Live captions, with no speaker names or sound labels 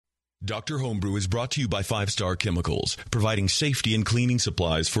Dr. Homebrew is brought to you by 5 Star Chemicals, providing safety and cleaning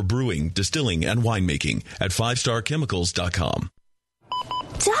supplies for brewing, distilling, and winemaking at 5starchemicals.com.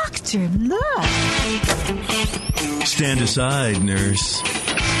 Doctor, look! Stand aside, nurse.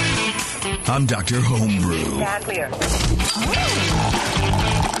 I'm Dr. Homebrew. Stand clear.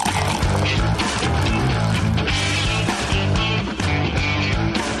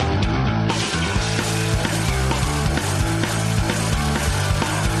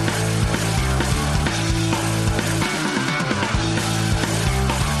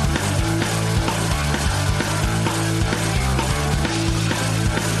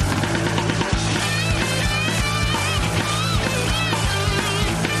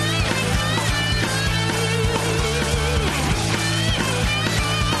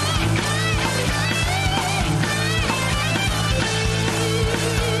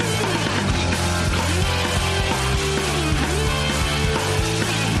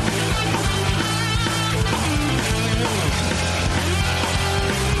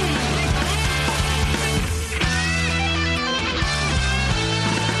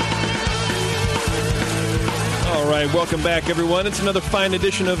 Welcome back, everyone. It's another fine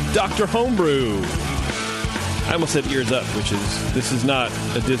edition of Dr. Homebrew. I almost said Ears Up, this is not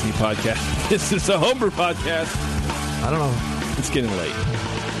a Disney podcast. This is a Homebrew podcast. I don't know. It's getting late.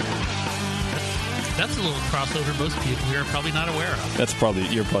 That's a little crossover most people here are probably not aware of.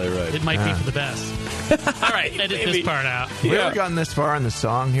 You're probably right. It might be for the best. All right, edit this part out. We haven't gotten this far in the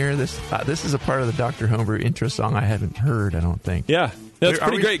song here. This is a part of the Dr. Homebrew intro song I haven't heard, I don't think. Yeah. That's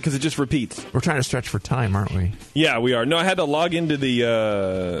pretty great because it just repeats. We're trying to stretch for time, aren't we? Yeah, we are. No, I had to log into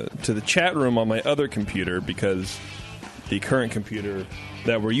the chat room on my other computer because the current computer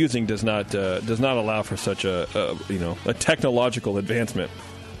that we're using does not allow for such a technological advancement.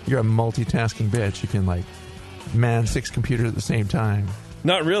 You're a multitasking bitch. You can man 6 computers at the same time.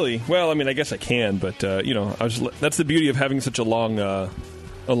 Not really. Well, I mean, I guess I can, but that's the beauty of having such a long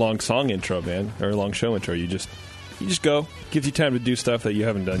song intro, man, or a long show intro. You just go. Gives you time to do stuff that you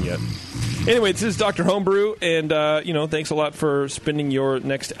haven't done yet. Anyway, this is Dr. Homebrew, and, thanks a lot for spending your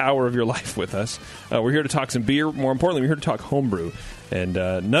next hour of your life with us. We're here to talk some beer. More importantly, we're here to talk homebrew. And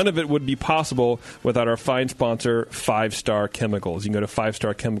none of it would be possible without our fine sponsor, 5 Star Chemicals. You can go to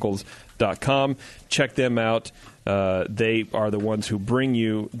 5starchemicals.com. Check them out. They are the ones who bring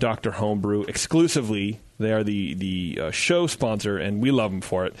you Dr. Homebrew exclusively. They are the show sponsor, and we love them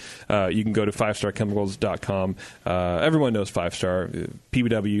for it. You can go to 5starchemicals.com. Everyone knows 5 Star,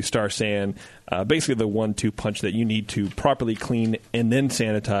 PBW, Star San, basically the 1-2 punch that you need to properly clean and then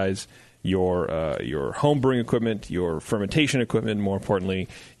sanitize your home brewing equipment, your fermentation equipment, more importantly,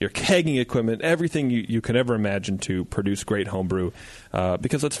 your kegging equipment, everything you could ever imagine to produce great homebrew.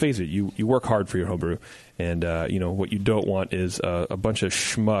 Because let's face it, you work hard for your homebrew, and what you don't want is a bunch of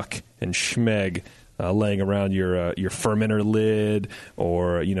schmuck and schmeg laying around your fermenter lid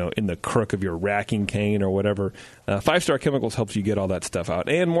or in the crook of your racking cane or whatever. 5 Star Chemicals helps you get all that stuff out,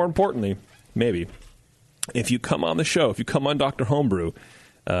 and more importantly, maybe if you come on the show, if you come on Dr. Homebrew,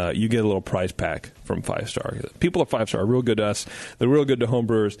 you get a little prize pack from 5 Star. People at 5 Star are real good to us. They're real good to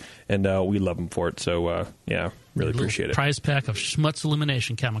homebrewers, and we love them for it. So, really appreciate it. Prize pack of schmutz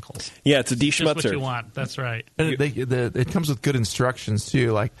elimination chemicals. Yeah, it's a de-schmutzer. Just what you want. That's right. And it comes with good instructions,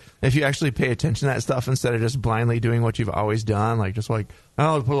 too. Like, if you actually pay attention to that stuff instead of just blindly doing what you've always done, put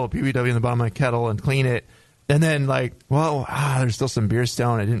a little PBW in the bottom of my kettle and clean it. And then, there's still some beer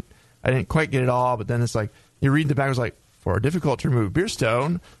stone. I didn't quite get it all, but then it's you read the back, it's for difficult to remove beer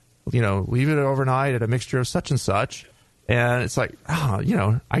stone, leave it overnight at a mixture of such and such. And it's I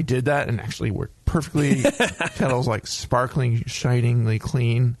did that and actually worked perfectly. Kettle's sparkling, shiningly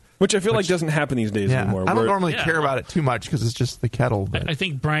clean. Which I feel like doesn't happen these days anymore. I don't normally care about it too much because it's just the kettle. But. I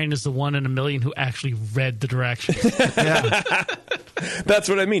think Brian is the one in a million who actually read the directions. Yeah. That's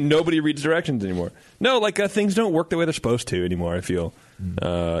what I mean. Nobody reads directions anymore. No, things don't work the way they're supposed to anymore, I feel.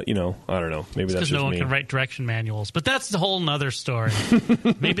 I don't know. Maybe that's just no one me. can write direction manuals. But that's a whole nother story.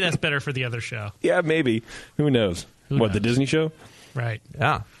 Maybe that's better for the other show. Yeah, maybe. Who knows? Who knows? The Disney show? Right.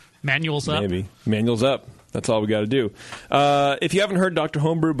 Yeah. Manuals up? Maybe. Manuals up. That's all we got to do. If you haven't heard Dr.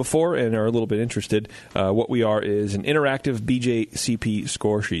 Homebrew before and are a little bit interested, what we are is an interactive BJCP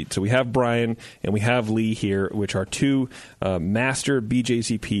score sheet. So we have Brian and we have Lee here, which are 2 master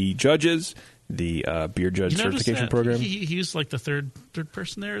BJCP judges. The beer judge certification program. He used the third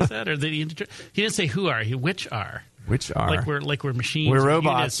person there. Is that or he didn't say who are? Which are? Which are like we're machines. We're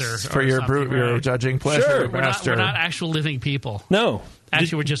robots or your judging pleasure. Sure. We're not actual living people. No.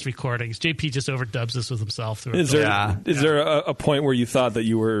 Actually, we're just recordings. JP just overdubs this with himself. Is there a point where you thought that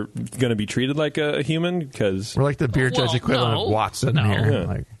you were going to be treated like a human? Because we're like the beer judge equivalent of Watson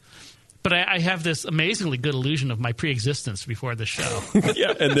here. But I have this amazingly good illusion of my pre-existence before the show.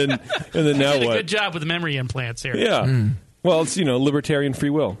 Yeah, and then now did what? a good job with the memory implants here. Yeah. Well, it's, libertarian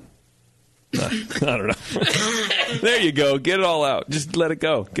free will. I don't know. There you go. Get it all out. Just let it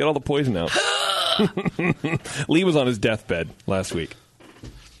go. Get all the poison out. Lee was on his deathbed last week.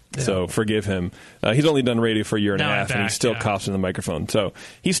 Yeah. So forgive him. He's only done radio for a year and a half, and he still coughs in the microphone. So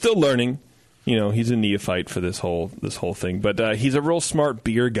he's still learning. He's a neophyte for this whole thing. But he's a real smart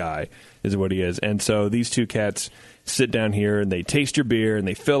beer guy, is what he is. And so these two cats sit down here and they taste your beer and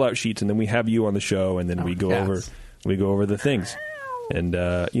they fill out sheets, and then we have you on the show, and then we go over the things, and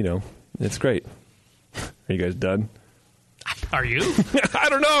it's great. Are you guys done? Are you? I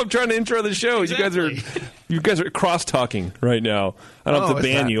don't know. I'm trying to intro the show. Exactly. You guys are cross talking right now. I don't have to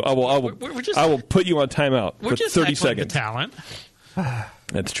ban you. I will put you on timeout for 30 seconds. The talent.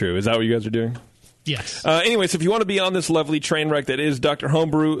 That's true. Is that what you guys are doing? Yes. Anyways, if you want to be on this lovely train wreck that is Dr.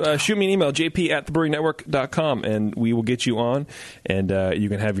 Homebrew, shoot me an email, jp@thebrewingnetwork.com, and we will get you on, and you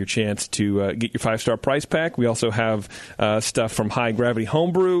can have your chance to get your 5-star prize pack. We also have stuff from High Gravity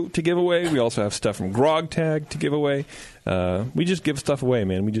Homebrew to give away. We also have stuff from Grog Tag to give away. We just give stuff away,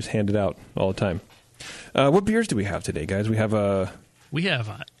 man. We just hand it out all the time. What beers do we have today, guys? We have an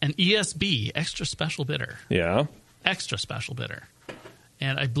ESB, Extra Special Bitter. Yeah. Extra Special Bitter.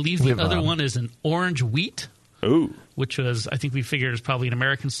 And I believe the other one is an orange wheat. Ooh. Which was, I think we figured, is probably an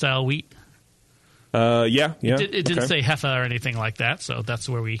American-style wheat. Yeah. It didn't say Heffa or anything like that, so that's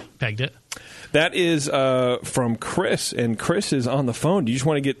where we pegged it. That is from Chris, and Chris is on the phone. Do you just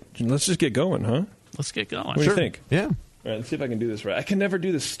want to let's just get going, huh? Let's get going. What do you think? Yeah. All right, let's see if I can do this right. I can never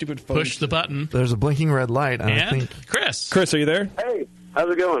do this stupid phone. Push the button. There's a blinking red light. And I think. Chris, are you there? Hey,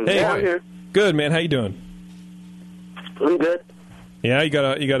 how's it going? Hey, I'm here. Good, man. How you doing? I'm good. Yeah, you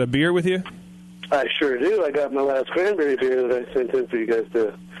got a beer with you? I sure do. I got my last cranberry beer that I sent in for you guys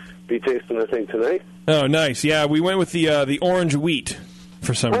to be tasting, I think, tonight. Oh, nice. Yeah, we went with the orange wheat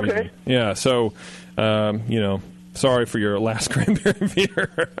for some reason. Yeah, so, sorry for your last cranberry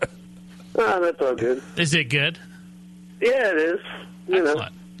beer. That's all good. Is it good? Yeah, it is.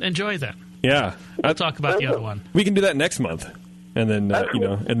 Excellent. Enjoy that. Yeah. We'll talk about the other one. We can do that next month. And then,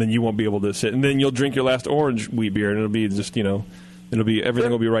 and then you won't be able to sit. And then you'll drink your last orange wheat beer, and it'll be just,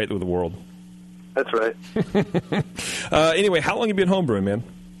 everything will be right with the world. That's right. Anyway, how long have you been homebrewing, man?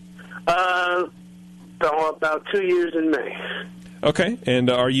 About 2 years in May. Okay. And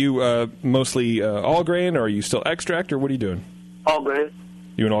are you mostly all grain, or are you still extract, or what are you doing? All grain.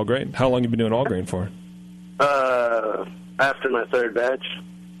 You doing all grain? How long have you been doing all grain for? After my third batch.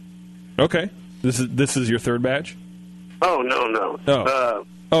 Okay. This is your third batch? Oh, no.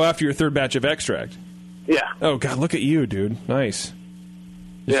 After your third batch of extract? Yeah. Oh, God, look at you, dude. Nice.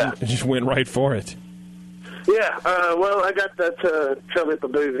 Just went right for it. Yeah, well, I got that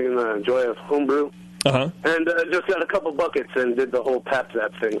Trailmaker Blazing Joy of Homebrew. Uh-huh. And just got a couple buckets and did the whole Pap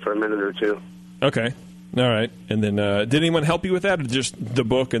Zap thing for a minute or two. Okay. All right. And then did anyone help you with that, or just the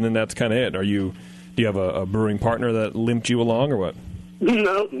book, and then that's kind of it? Do you have a brewing partner that limped you along, or what?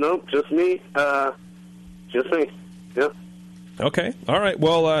 No, just me. Yeah. Okay. All right.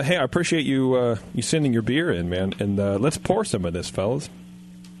 Well, hey, I appreciate you sending your beer in, man. And let's pour some of this, fellas.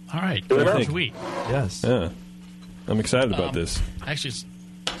 All right. What do you think? Sweet. Yes. Yeah. I'm excited about this. Actually,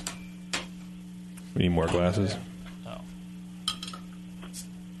 We need more glasses. Oh.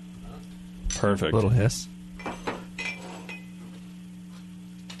 Perfect. Little hiss.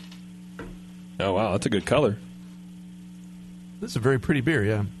 Oh, wow. That's a good color. This is a very pretty beer,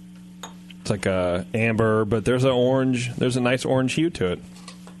 yeah. It's like amber, but there's a nice orange hue to it.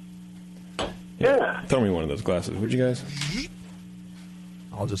 Yeah. Throw me one of those glasses, would you guys?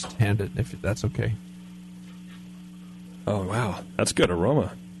 I'll just hand it if that's okay. Oh, wow. That's good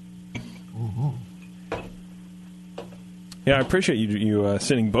aroma. Mm-hmm. Yeah, I appreciate you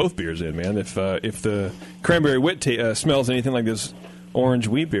sending both beers in, man. If the cranberry wit smells anything like this orange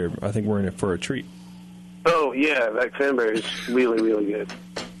wheat beer, I think we're in it for a treat. Oh, yeah, that cranberry is really, really good.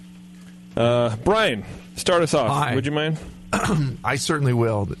 Brian, start us off. Hi. Would you mind? I certainly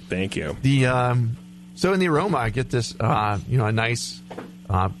will. Thank you. So in the aroma, I get this, a nice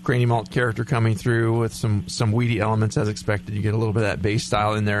grainy malt character coming through with some weedy elements as expected. You get a little bit of that base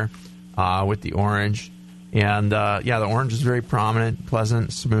style in there with the orange, and the orange is very prominent,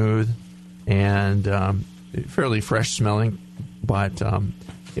 pleasant, smooth, and fairly fresh smelling, but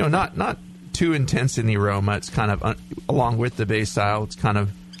not too intense in the aroma. It's kind of along with the base style. It's kind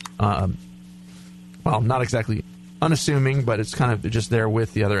of not exactly unassuming, but it's kind of just there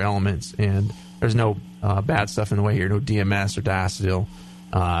with the other elements, and there's no bad stuff in the way here. No DMS or diacetyl.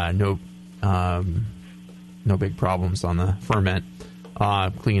 No big problems on the ferment.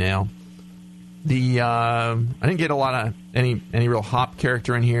 Clean ale. I didn't get a lot of any real hop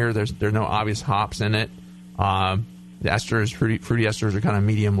character in here. There's no obvious hops in it. The esters, fruity esters, are kind of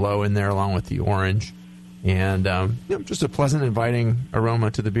medium low in there, along with the orange, and just a pleasant, inviting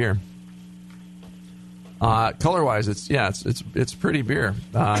aroma to the beer. Color wise, it's pretty beer.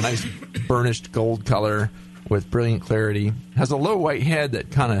 Nice burnished gold color with brilliant clarity. Has a low white head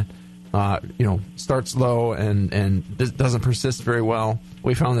that kind of starts low and doesn't persist very well.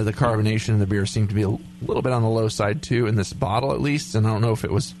 We found that the carbonation in the beer seemed to be a little bit on the low side too, in this bottle at least. And I don't know if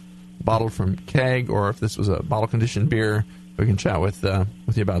it was bottled from keg or if this was a bottle conditioned beer. We can chat with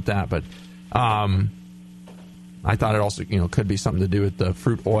you about that. But I thought it also could be something to do with the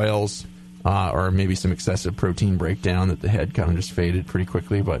fruit oils or maybe some excessive protein breakdown, that the head kind of just faded pretty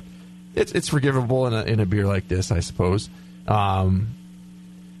quickly. But it's forgivable in a beer like this, I suppose.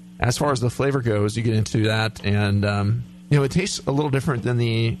 As far as the flavor goes, you get into that, and it tastes a little different than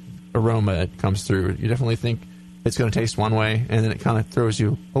the aroma it comes through. You definitely think it's going to taste one way, and then it kind of throws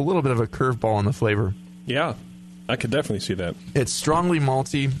you a little bit of a curveball in the flavor. Yeah, I could definitely see that. It's strongly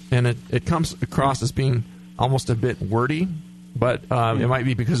malty, and it comes across as being almost a bit wordy, but it might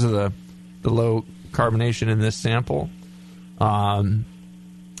be because of the low carbonation in this sample.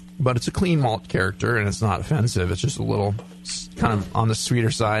 But it's a clean malt character, and it's not offensive. It's just a little kind of on the sweeter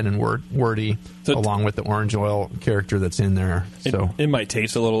side and wordy, along with the orange oil character that's in there. So it might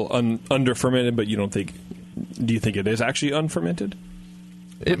taste a little under fermented, but you don't think? Do you think it is actually unfermented?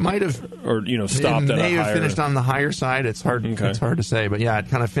 It might have, or stopped. It may have finished on the higher side. It's hard. Okay. It's hard to say, but yeah, it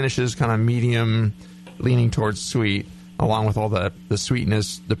kind of finishes kind of medium, leaning towards sweet, along with all the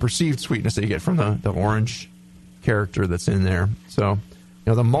sweetness, the perceived sweetness that you get from the orange character that's in there. So.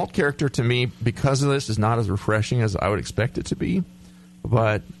 The malt character to me, because of this, is not as refreshing as I would expect it to be,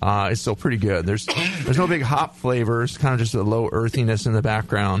 but it's still pretty good. There's no big hop flavors, kind of just a low earthiness in the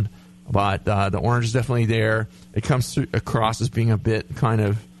background, but the orange is definitely there. It comes across as being a bit kind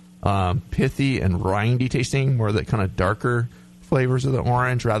of pithy and rindy tasting, more the kind of darker flavors of the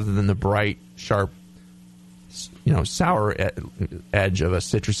orange rather than the bright, sharp, sour edge of a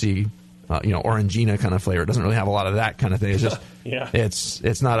citrusy, Orangina kind of flavor. It doesn't really have a lot of that kind of thing. It's just,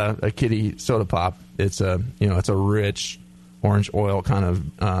 it's not a kiddie soda pop. It's a rich orange oil kind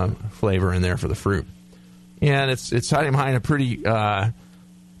of flavor in there for the fruit, and it's hiding behind a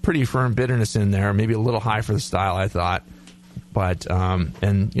pretty firm bitterness in there. Maybe a little high for the style, I thought, but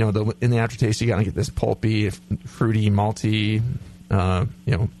in the aftertaste, you got to get this pulpy, fruity, malty,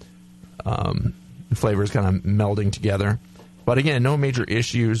 flavors kind of melding together. But again, no major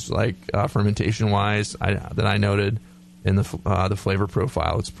issues like fermentation-wise that I noted in the flavor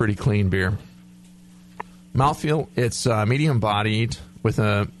profile. It's pretty clean beer. Mouthfeel, it's medium-bodied with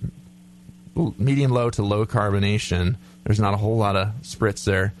a medium low to low carbonation. There's not a whole lot of spritz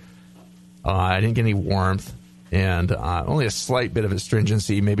there. I didn't get any warmth, and only a slight bit of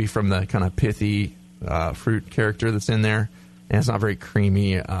astringency, maybe from the kind of pithy fruit character that's in there. And it's not very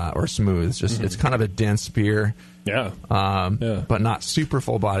creamy or smooth. It's just it's kind of a dense beer. Yeah. But not super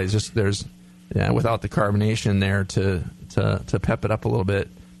full body. It's just without the carbonation there to pep it up a little bit,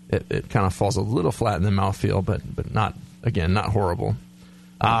 it kind of falls a little flat in the mouthfeel, but not horrible.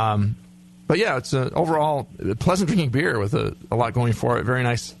 But yeah, it's an overall pleasant drinking beer with a lot going for it. Very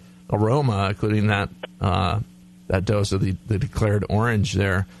nice aroma, including that dose of the declared orange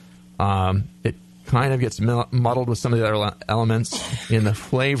there. It kind of gets muddled with some of the other elements in the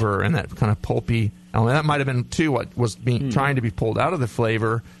flavor, and that kind of pulpy element. That might have been too what was trying to be pulled out of the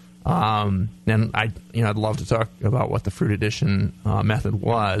flavor. And I'd love to talk about what the fruit addition method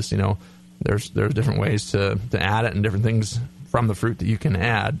was. There's different ways to add it, and different things from the fruit that you can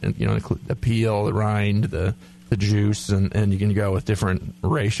add, and the peel, the rind, the juice, and you can go with different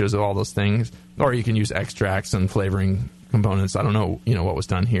ratios of all those things, or you can use extracts and flavoring components. I don't know what was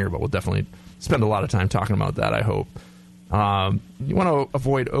done here, but we'll definitely spend a lot of time talking about that, I hope. You want to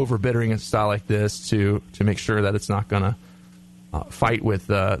avoid over-bittering a style like this to make sure that it's not going to fight with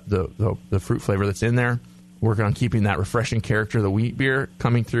the fruit flavor that's in there. Work on keeping that refreshing character of the wheat beer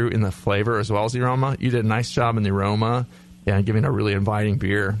coming through in the flavor as well as the aroma. You did a nice job in the aroma and giving a really inviting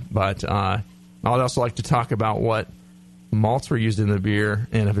beer. But I'd also like to talk about what malts were used in the beer,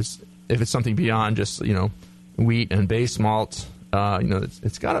 and if it's something beyond just wheat and base malt.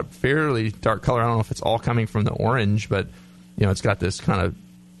 It's got a fairly dark color. I don't know if it's all coming from the orange, but it's got this kind of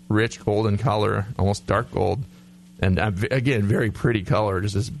rich golden color, almost dark gold, and again, very pretty color,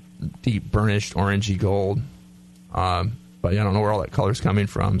 just this deep burnished orangey gold. But I don't know where all that color's coming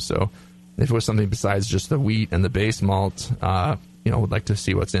from. So if it was something besides just the wheat and the base malt, would like to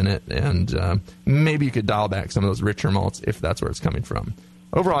see what's in it, and maybe you could dial back some of those richer malts if that's where it's coming from.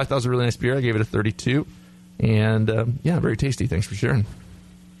 overall, I thought it was a really nice beer. I gave it a 32. And, yeah, very tasty. Thanks for sharing.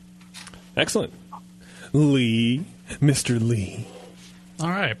 Excellent. Lee. Mr. Lee. All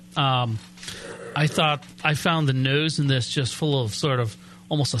right. I found the nose in this just full of sort of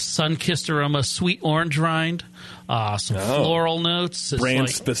almost a sun-kissed aroma, sweet orange rind, some floral notes. It's brand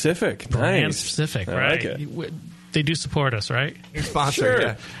specific. Brand Nice. specific, I right? like it. They do support us, right? Your sponsor, Sure.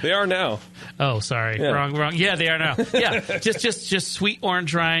 yeah. They are now. Oh, sorry. Yeah. Wrong. Yeah, they are now. Yeah, just sweet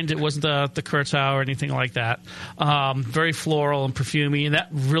orange rind. It wasn't the Kurtzau or anything like that. Very floral and perfumey, and that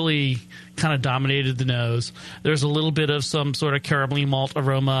really kind of dominated the nose. There's a little bit of some sort of caramelly malt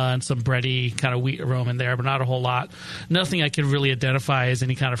aroma and some bready kind of wheat aroma in there, but not a whole lot. Nothing I could really identify as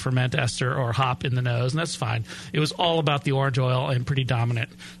any kind of ferment ester or hop in the nose, and that's fine. It was all about the orange oil and pretty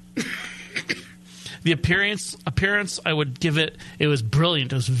dominant. The appearance, I would give it. It was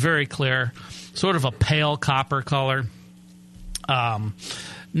brilliant. It was very clear, sort of a pale copper color.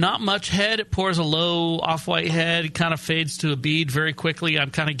 Not much head. It pours a low off-white head. It kind of fades to a bead very quickly.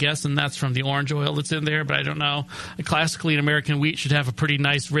 I'm kind of guessing that's from the orange oil that's in there, but I don't know. Classically, an American wheat should have a pretty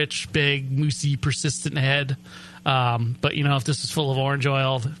nice, rich, big, moosey, persistent head. But if this is full of orange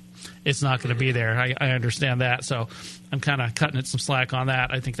oil, it's not going to be there. I understand that, so I'm kind of cutting it some slack on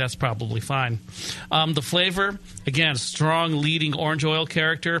that. I think that's probably fine. The flavor, again, strong leading orange oil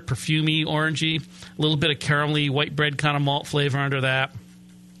character, perfumey, orangey, a little bit of caramelly white bread kind of malt flavor under that.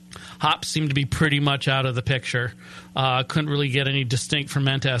 Hops seem to be pretty much out of the picture. Couldn't really get any distinct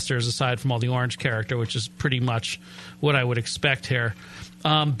ferment esters aside from all the orange character, which is pretty much what I would expect here.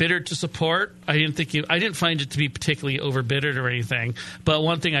 Bitter to support. I didn't find it to be particularly over bittered or anything. But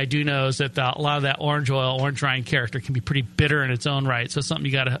one thing I do know is that a lot of that orange rind character can be pretty bitter in its own right. So it's something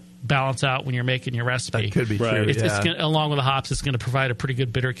you got to balance out when you're making your recipe. That could be true. It's along with the hops, it's going to provide a pretty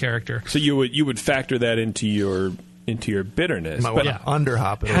good bitter character. So you would factor that into your bitterness. Might want to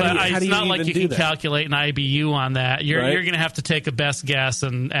underhop it. How do It's you not like even you do can that? calculate an IBU on that. You're Right. going to have to take a best guess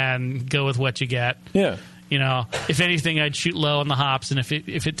and go with what you get. Yeah. If anything, I'd shoot low on the hops, and if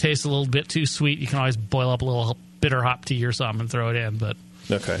it tastes a little bit too sweet, you can always boil up a little bitter hop tea or something and throw it in. But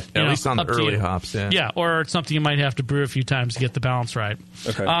Okay. At least on the up to early you. hops, yeah. Yeah, or it's something you might have to brew a few times to get the balance right.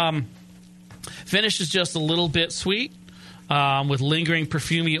 Okay. Finish is just a little bit sweet, with lingering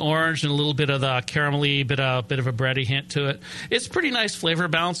perfumey orange and a little bit of the caramelly, bit of a bready hint to it. It's pretty nice flavor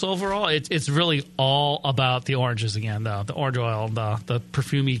balance overall. It's really all about the oranges again, though. The orange oil, the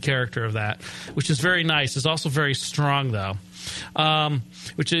perfumey character of that, which is very nice. It's also very strong, though,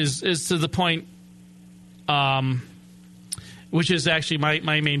 which is to the point. Which is actually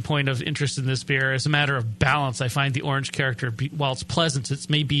my main point of interest in this beer. As a matter of balance, I find the orange character, while it's pleasant, it's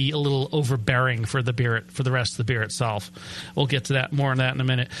maybe a little overbearing for the rest of the beer itself. We'll get to that more on that in a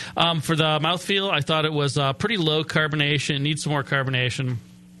minute. For the mouthfeel, I thought it was pretty low carbonation. Needs some more carbonation.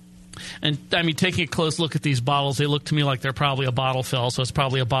 And, I mean, taking a close look at these bottles, they look to me like they're probably a bottle fill, so it's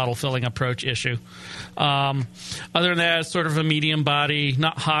probably a bottle filling approach issue. Other than that, it's sort of a medium body,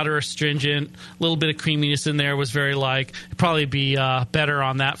 not hot or astringent. A little bit of creaminess in there was very like. It'd probably be better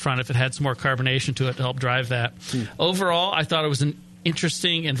on that front if it had some more carbonation to it to help drive that. Overall, I thought it was an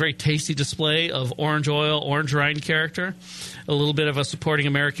interesting and very tasty display of orange oil, orange rind character. A little bit of a supporting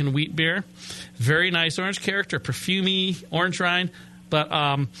American wheat beer. Very nice orange character, perfumey, orange rind. But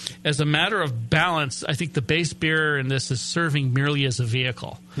as a matter of balance, I think the base beer in this is serving merely as a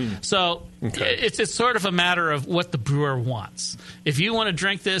vehicle. So it's sort of a matter of what the brewer wants. If you want to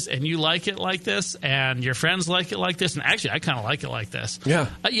drink this and you like it like this, and your friends like it like this, and actually I kind of like it like this,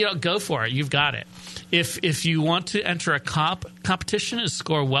 go for it. You've got it. If you want to enter a competition and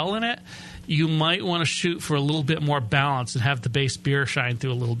score well in it, you might want to shoot for a little bit more balance and have the base beer shine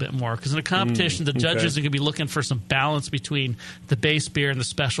through a little bit more. Because in a competition, the judges are going to be looking for some balance between the base beer and the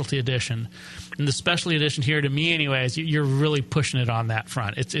specialty edition. And the specialty edition here, to me anyways, you're really pushing it on that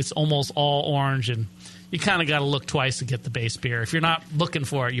front. It's almost all orange, and you kind of got to look twice to get the base beer. If you're not looking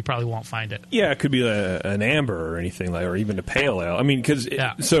for it, you probably won't find it. Yeah, it could be an amber or anything or even a pale ale. I mean,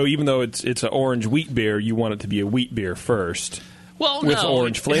 so even though it's an orange wheat beer, you want it to be a wheat beer first. Well, with no,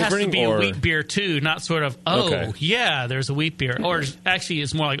 orange flavoring, it has to be or a wheat beer too, not sort of yeah, there's a wheat beer, or actually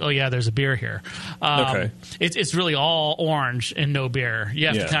it's more like there's a beer here. It's really all orange and no beer. You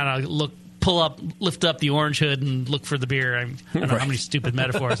have to kind of look lift up the orange hood and look for the beer. I don't know how many stupid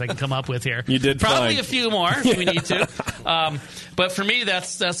metaphors I can come up with here. You did probably fine. a few more if we need to. But for me,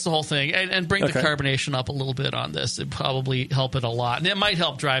 that's the whole thing. And bring the carbonation up a little bit on this. It'd probably help it a lot, and it might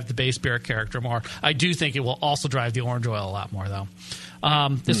help drive the base beer character more. I do think it will also drive the orange oil a lot more, though.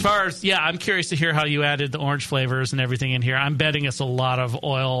 As far as, I'm curious to hear how you added the orange flavors and everything in here. I'm betting it's a lot of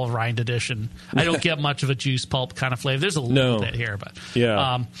oil rind addition. I don't get much of a juice pulp kind of flavor. There's a little bit here, but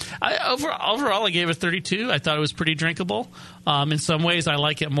overall I gave it 32. I thought it was pretty drinkable. In some ways, I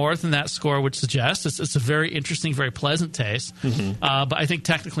like it more than that score would suggest. It's a very interesting, very pleasant taste. But I think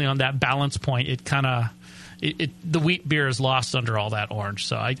technically on that balance point, it kind of the wheat beer is lost under all that orange.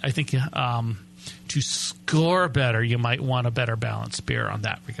 So I think. To score better, you might want a better balanced beer on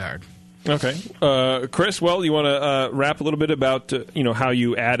that regard. Okay. Chris, well, you want to rap a little bit about how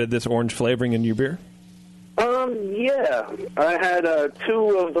you added this orange flavoring in your beer? Yeah. I had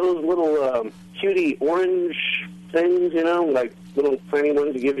 2 of those little cutie orange things, like little tiny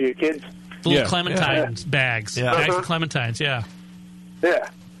ones to give to your kids. Little clementines bags. Yeah. Bags of clementines, yeah. Yeah.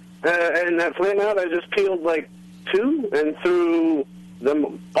 And that flame out, I just peeled 2 and threw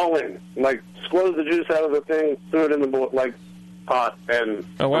them all in. Squeezed the juice out of the thing, threw it in the pot, and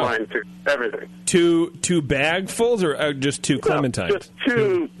wine to everything. 2 bagfuls or just 2 clementines?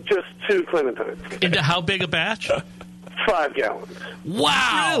 No, just two clementines. Into how big a batch? 5 gallons.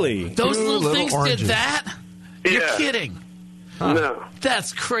 Wow! Really? Those little things oranges. did that? You're kidding. Huh. No.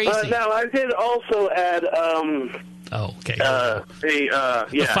 That's crazy. Now, I did also add... okay. The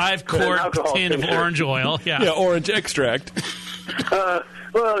 5-quart tin of orange oil. Yeah, orange extract.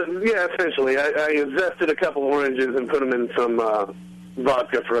 Essentially. I zested a couple oranges and put them in some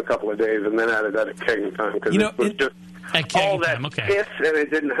vodka for a couple of days, and then added that at kegging time because it was just all that piss, and it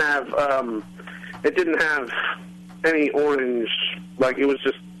didn't have any orange. It was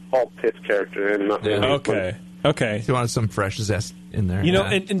just all piss character and nothing. Okay. If you wanted some fresh zest in there.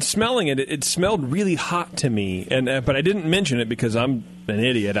 And smelling it smelled really hot to me. And but I didn't mention it because I'm an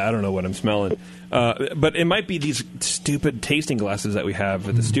idiot. I don't know what I'm smelling. But it might be these stupid tasting glasses that we have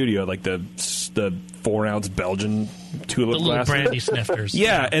at the studio, like the 4-ounce Belgian tulip the little glasses. brandy snifters.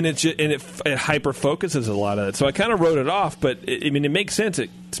 Yeah, and it hyper focuses a lot of it. So I kind of wrote it off. But it makes sense.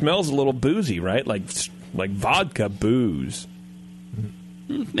 It smells a little boozy, right? Like vodka booze.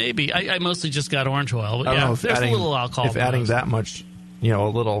 Maybe. I mostly just got orange oil. But I don't know if there's a little alcohol. If adding that much, a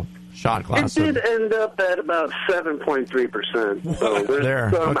little shot glass. It did end up at about 7.3%. So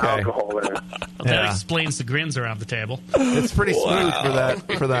there's some alcohol there. That explains the grins around the table. It's pretty smooth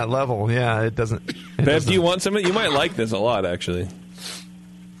for that level. Yeah, it doesn't. Bev, do you want some? You might like this a lot, actually.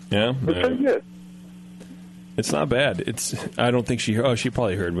 Yeah, it's pretty good. It's not bad. I don't think she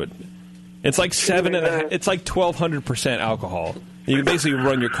probably heard, but it's like 7.5. It's like 1,200% alcohol. You can basically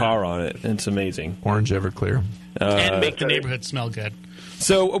run your car on it, and it's amazing. Orange Everclear. And make the neighborhood smell good.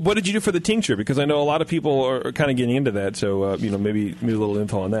 So what did you do for the tincture? Because I know a lot of people are kind of getting into that, so maybe a little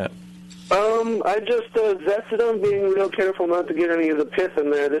info on that. I just zested them, being real careful not to get any of the pith in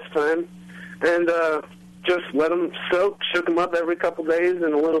there this time. And just let them soak, shook them up every couple days,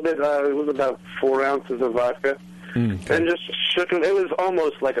 and a little bit, it was about 4 ounces of vodka. Okay. And just shook them. It was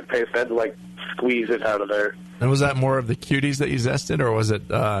almost like a paste. I had to, squeeze it out of there. And was that more of the cuties that you zested, or was it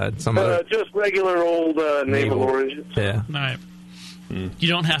some other? Just regular old navel oranges. Yeah. All right. You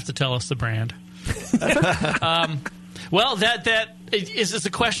don't have to tell us the brand. Well, that is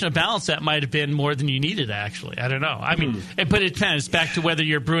a question of balance. That might have been more than you needed, actually. I don't know. I mean, but it depends. Back to whether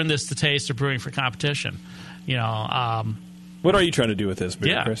you're brewing this to taste or brewing for competition. What are you trying to do with this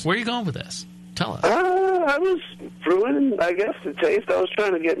beer, Chris? Where are you going with this? Tell us. I was brewing, I guess, to taste. I was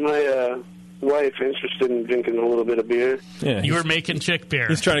trying to get my wife interested in drinking a little bit of beer. Yeah, you were making chick beer.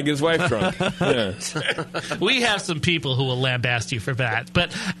 He's trying to get his wife drunk. Yeah. We have some people who will lambast you for that,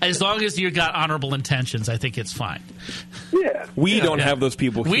 but as long as you got honorable intentions, I think it's fine. Yeah, we don't have those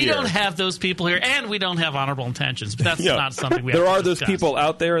people here. We don't have those people here, and we don't have honorable intentions. But that's not something we. There have are to those discuss. people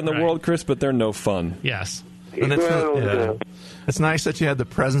out there in the world, Chris, but they're no fun. Yes. And it's nice that you had the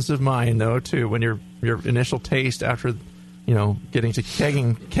presence of mind, though, too, when your initial taste after, getting to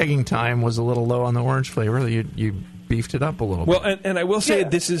kegging time was a little low on the orange flavor. You beefed it up a little bit. Well, and I will say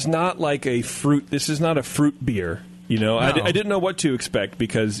this is not like a fruit. This is not a fruit beer. No. I didn't know what to expect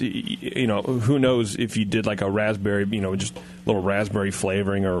because who knows if you did like a raspberry, just a little raspberry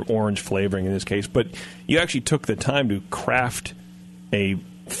flavoring or orange flavoring in this case. But you actually took the time to craft a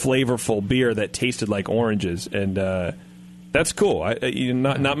flavorful beer that tasted like oranges, and that's cool.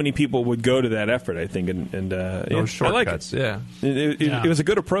 Not many people would go to that effort, I think, and those shortcuts. I like it. It was a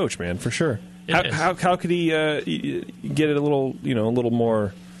good approach, man, for sure. How could he get it a little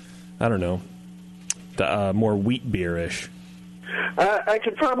more I don't know, the more wheat beer-ish. I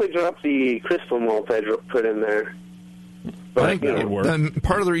could probably drop the crystal malt I put in there. But, I think that would work.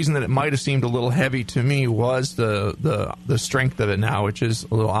 part of the reason that it might have seemed a little heavy to me was the strength of it now, which is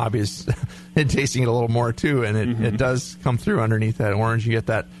a little obvious in tasting it a little more too, and it does come through underneath that orange. You get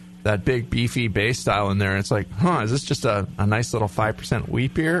that big beefy base style in there, and it's like, is this just a nice little 5%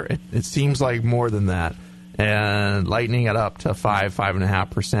 wheat beer? It seems like more than that, and lightening it up to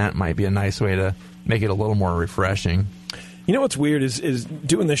 5.5% might be a nice way to make it a little more refreshing. You know what's weird is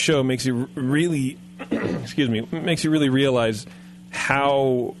doing this show makes you really, excuse me, makes you really realize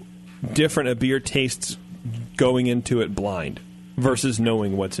how different a beer tastes going into it blind versus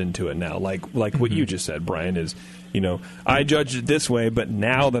knowing what's into it now. Like what you just said, Brian, is, I judged it this way, but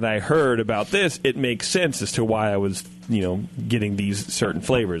now that I heard about this, it makes sense as to why I was, getting these certain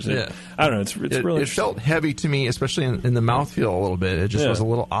flavors. I don't know. It's really It felt heavy to me, especially in the mouthfeel a little bit. It just was a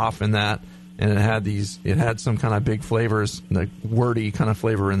little off in that. And it had some kind of big flavors, the wordy kind of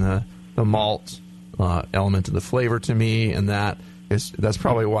flavor in the malt element of the flavor to me, and that's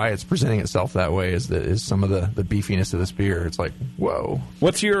probably why it's presenting itself that way. Is some of the beefiness of this beer? It's like, whoa.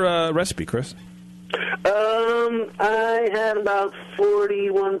 What's your recipe, Chris? I had about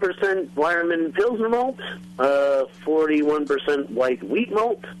 41% Wireman Pilsner malt, 41% white wheat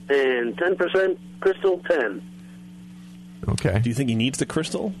malt, and 10% Crystal 10. Okay. Do you think he needs the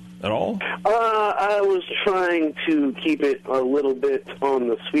crystal at all? I was trying to keep it a little bit on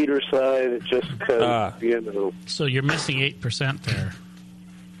the sweeter side, just because, So you're missing 8% there.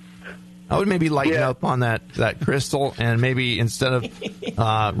 I would maybe lighten up on that crystal, and maybe instead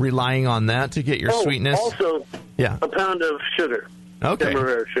of relying on that to get your sweetness. Also, a pound of sugar. Okay.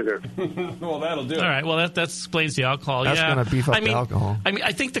 Demerara sugar. Well, that'll do it. All right. Well, that explains the alcohol. That's going to beef up the alcohol.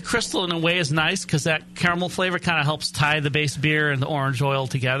 I think the crystal in a way is nice because that caramel flavor kind of helps tie the base beer and the orange oil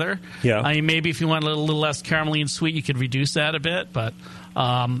together. Yeah. Maybe if you want a little less caramelly and sweet, you could reduce that a bit, but.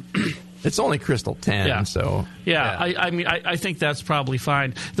 It's only Crystal 10, so... Yeah, I think that's probably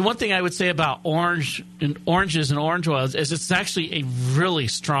fine. The one thing I would say about oranges and orange oils is it's actually a really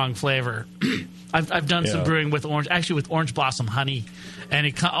strong flavor. I've done some brewing with orange blossom honey, and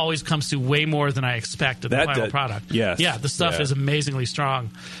it always comes to way more than I expect of the final product. Yes. Yeah, the stuff is amazingly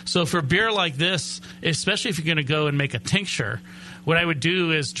strong. So for a beer like this, especially if you're going to go and make a tincture, what I would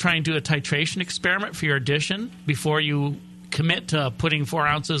do is try and do a titration experiment for your addition before you commit to putting 4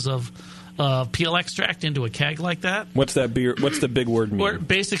 ounces of peel extract into a keg like that. What's that beer? What's the big word mean? Or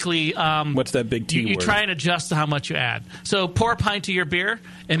basically, what's that big T word? You try and adjust to how much you add. So pour a pint of your beer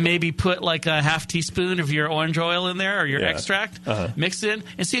and maybe put like a half teaspoon of your orange oil in there or your extract, mix it in,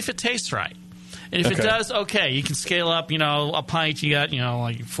 and see if it tastes right. And if it does, you can scale up, a pint. You got,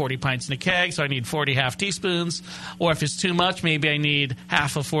 like 40 pints in a keg, so I need 40 half teaspoons. Or if it's too much, maybe I need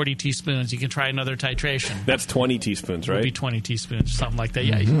half of 40 teaspoons. You can try another titration. That's 20 teaspoons, right? It would be 20 teaspoons, something like that.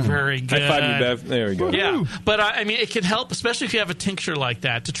 Yeah, very good. High five you, Bev. There we go. Yeah, but it can help, especially if you have a tincture like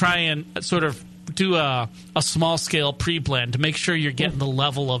that, to try and sort of do a small scale pre-blend to make sure you're getting the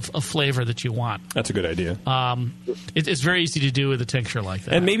level of flavor that you want. That's a good idea. It's very easy to do with a tincture like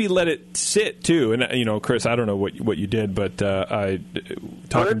that, and maybe let it sit too. And Chris, I don't know what you did, but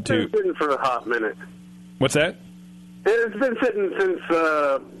It's been sitting for a hot minute. What's that? It's been sitting since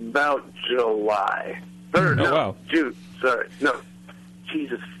about July. Wow. June. Sorry, no,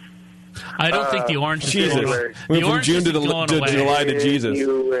 Jesus. I don't think the orange is Jesus. Going Went from June to July to Jesus.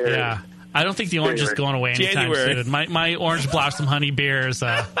 Yeah. I don't think the orange is going away anytime soon. My orange blossom honey beers,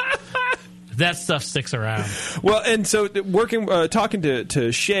 that stuff sticks around. Well, and so talking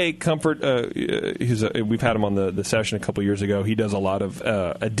to Shay Comfort, we've had him on the session a couple years ago. He does a lot of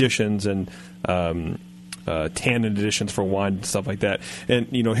additions and tannin additions for wine and stuff like that. And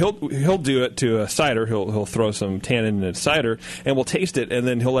he'll do it to a cider. He'll throw some tannin in a cider, and we'll taste it, and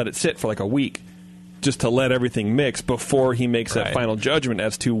then he'll let it sit for like a week, just to let everything mix before he makes that final judgment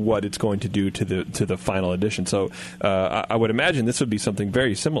as to what it's going to do to the final addition. So I would imagine this would be something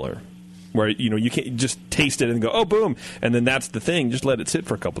very similar, where you can't just taste it and go, oh, boom, and then that's the thing. Just let it sit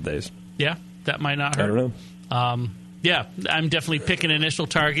for a couple days. Yeah, that might not hurt. I don't know. Yeah, I'm definitely picking an initial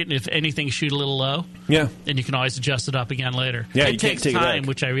target, and if anything, shoot a little low. Yeah. And you can always adjust it up again later. Yeah, it takes time,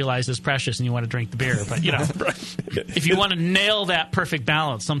 which I realize is precious, and you want to drink the beer. But, if you want to nail that perfect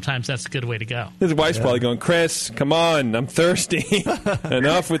balance, sometimes that's a good way to go. His wife's probably going, Chris, come on, I'm thirsty.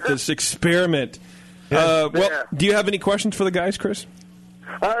 Enough with this experiment. Do you have any questions for the guys, Chris?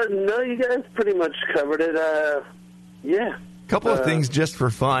 No, you guys pretty much covered it. Yeah. Couple of things just for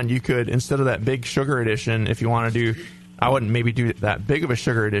fun. You could, instead of that big sugar addition, if you want to do, I wouldn't maybe do that big of a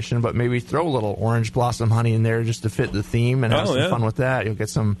sugar addition, but maybe throw a little orange blossom honey in there just to fit the theme and have some fun with that. You'll get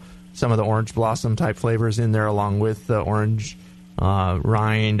some some of the orange blossom type flavors in there, along with the orange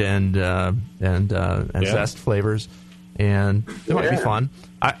rind and zest flavors, and it might be fun.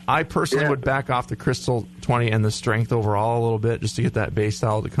 I personally would back off the Crystal 20 and the strength overall a little bit, just to get that base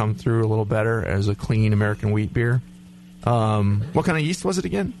style to come through a little better as a clean American wheat beer. What kind of yeast was it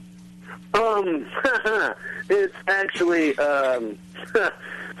again? It's actually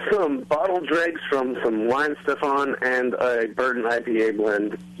some bottle dregs from some wine Stefan and a Burton IPA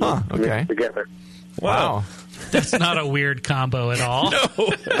blend mixed together. Wow. That's not a weird combo at all. No.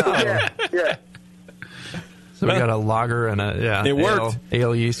 Yeah. So we got a lager and it worked.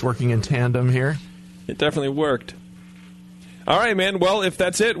 Ale yeast working in tandem here. It definitely worked. All right, man. Well, if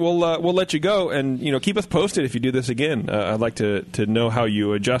that's it, we'll let you go, and keep us posted if you do this again. I'd like to know how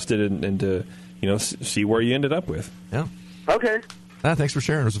you adjusted and to see where you ended up with. Yeah. Okay. Thanks for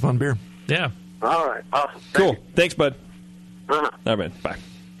sharing. It was a fun beer. Yeah. All right. Awesome. Cool. Thanks, bud. Uh-huh. All right, man. Bye.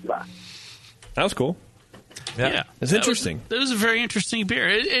 Bye. That was cool. Yeah. It's interesting. It was a very interesting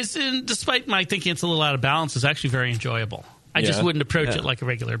beer. Despite my thinking it's a little out of balance, it's actually very enjoyable. I just wouldn't approach it like a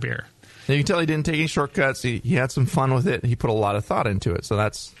regular beer. You can tell he didn't take any shortcuts. He had some fun with it. He put a lot of thought into it. So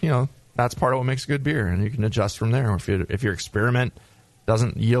that's part of what makes a good beer, and you can adjust from there. If your experiment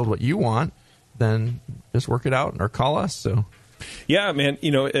doesn't yield what you want, then just work it out or call us. So. Yeah, man.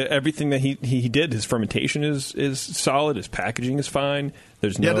 Everything that he did, his fermentation is solid. His packaging is fine.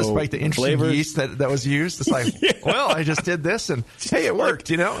 There's no despite the interesting flavors. yeast that was used, it's like, well, I just did this, and hey, it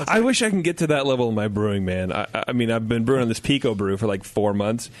worked. I wish I can get to that level in my brewing, man. I mean, I've been brewing on this Pico brew for like 4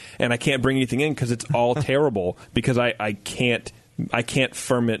 months, and I can't bring anything in because it's all terrible because I can't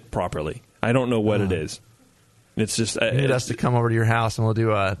ferment properly. I don't know what it is. It's just you need us to come over to your house, and we'll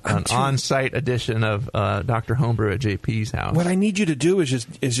do an on-site edition of Dr. Homebrew at JP's house. What I need you to do is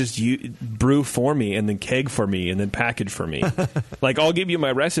just you brew for me, and then keg for me, and then package for me. Like, I'll give you my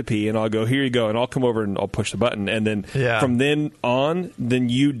recipe, and I'll go, here you go, and I'll come over and I'll push the button, and then from then on, then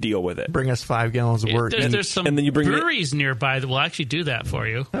you deal with it. Bring us 5 gallons of work. There's some and then you bring breweries nearby that will actually do that for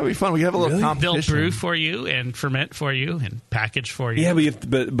you. That would be fun. We have a little competition. They'll brew for you and ferment for you and package for you. Yeah,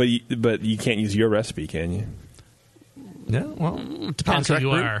 but you can't use your recipe, can you? Yeah, well, it depends who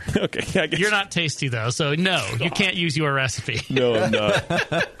you are. Okay, I guess. You're not tasty, though, so no, you can't use your recipe. No, I'm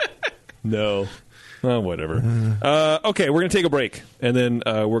not. No. Oh, whatever. Okay, we're going to take a break, and then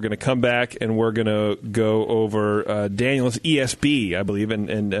we're going to come back, and we're going to go over Daniel's ESB, I believe,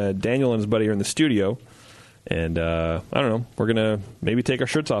 and Daniel and his buddy are in the studio. And, I don't know, we're going to maybe take our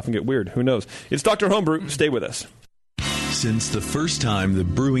shirts off and get weird. Who knows? It's Dr. Homebrew. Stay with us. Since the first time the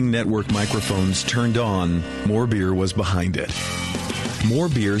Brewing Network microphones turned on, More Beer was behind it. More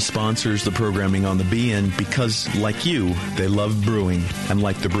Beer sponsors the programming on the BN because, like you, they love brewing. And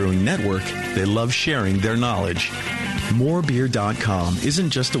like the Brewing Network, they love sharing their knowledge. Morebeer.com isn't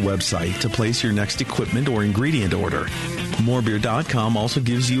just a website to place your next equipment or ingredient order. Morebeer.com also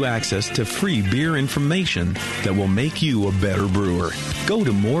gives you access to free beer information that will make you a better brewer. Go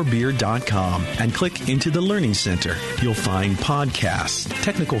to morebeer.com and click into the Learning Center. You'll find podcasts,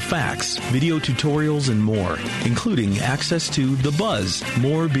 technical facts, video tutorials, and more, including access to The Buzz,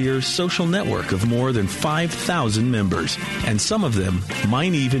 More Beer's social network of more than 5,000 members. And some of them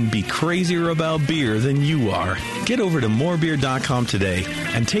might even be crazier about beer than you are. Get over to morebeer.com today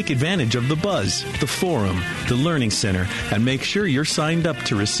and take advantage of The Buzz, the forum, the Learning Center, and make sure you're signed up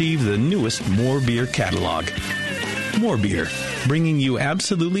to receive the newest More Beer catalog. More Beer, bringing you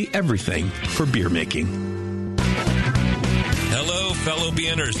absolutely everything for beer making. Hello, fellow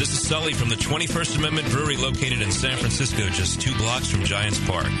BNers. This is Sully from the 21st Amendment Brewery located in San Francisco, just 2 blocks from Giants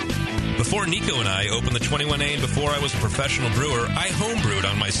Park. Before Nico and I opened the 21A and before I was a professional brewer, I homebrewed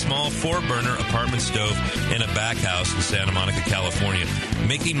on my small 4-burner apartment stove in a back house in Santa Monica, California,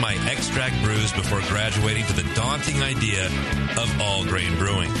 making my extract brews before graduating to the daunting idea of all-grain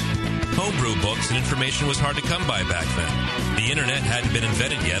brewing. Homebrew books and information was hard to come by back then. The internet hadn't been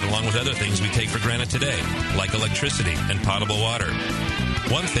invented yet, along with other things we take for granted today, like electricity and potable water.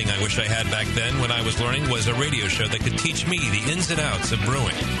 One thing I wish I had back then when I was learning was a radio show that could teach me the ins and outs of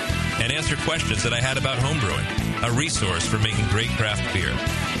brewing and answer questions that I had about homebrewing, a resource for making great craft beer.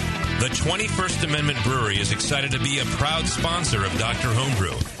 The 21st Amendment Brewery is excited to be a proud sponsor of Dr.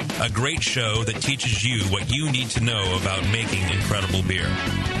 Homebrew, a great show that teaches you what you need to know about making incredible beer.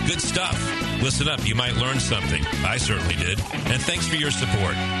 Good stuff. Listen up, you might learn something. I certainly did. And thanks for your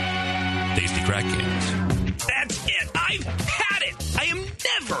support. Tasty Crack Games. That's it. I've had it. I am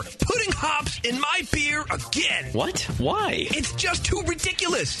never never putting hops in my beer again. What? Why? It's just too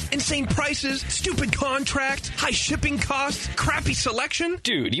ridiculous. Insane prices, stupid contracts, high shipping costs, crappy selection.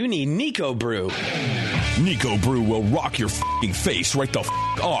 Dude, you need Nico Brew. Nico Brew will rock your f***ing face right the f***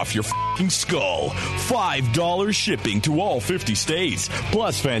 off your f***ing skull. $5 shipping to all 50 states.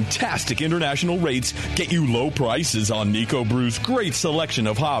 Plus fantastic international rates get you low prices on Nico Brew's great selection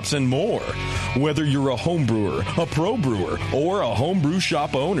of hops and more. Whether you're a home brewer, a pro brewer, or a homebrew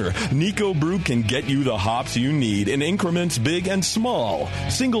shop owner, Nico Brew can get you the hops you need in increments big and small.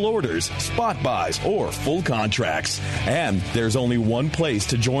 Single orders, spot buys, or full contracts. And there's only one place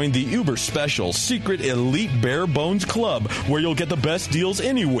to join the uber special secret elite bare bones club where you'll get the best deals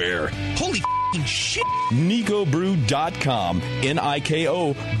anywhere. Holy f***ing shit. NicoBrew.com.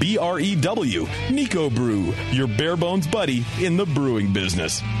 NIKOBREW. Nico Brew, your bare bones buddy in the brewing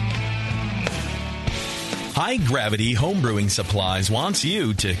business. High Gravity Homebrewing Supplies wants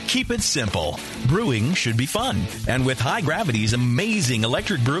you to keep it simple. Brewing should be fun. And with High Gravity's amazing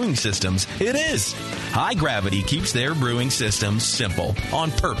electric brewing systems, it is. High Gravity keeps their brewing systems simple,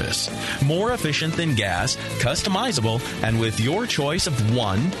 on purpose. More efficient than gas, customizable, and with your choice of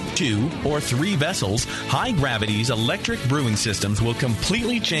 1, 2, or 3 vessels, High Gravity's electric brewing systems will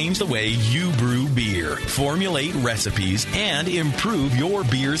completely change the way you brew beer, formulate recipes, and improve your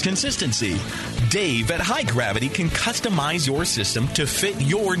beer's consistency. Dave at High Gravity can customize your system to fit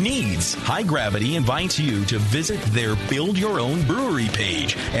your needs. High Gravity invites you to visit their Build Your Own Brewery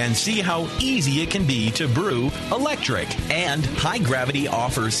page and see how easy it can be to brew electric. And High Gravity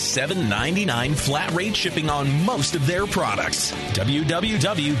offers $7.99 flat rate shipping on most of their products.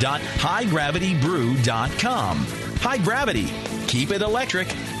 www.highgravitybrew.com. High Gravity. Keep it electric.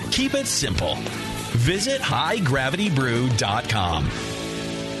 Keep it simple. Visit highgravitybrew.com.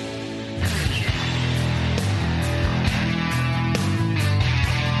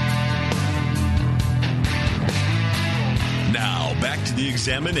 Now, back to the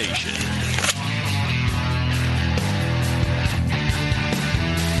examination.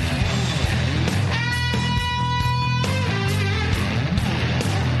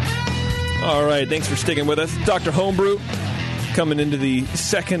 All right, thanks for sticking with us. Dr. Homebrew coming into the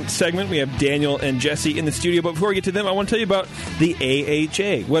second segment. We have Daniel and Jesse in the studio, but before we get to them, I want to tell you about the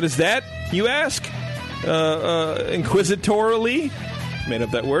AHA. What is that, you ask? Inquisitorily? Made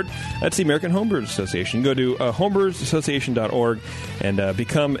up that word. That's the American Homebrewers Association. You go to homebrewersassociation.org and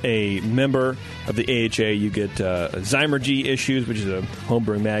become a member of the AHA. You get Zymergy issues, which is a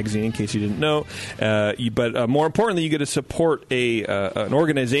homebrewing magazine, in case you didn't know. But more importantly, you get to support an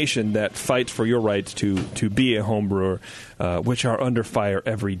organization that fights for your rights to be a homebrewer, which are under fire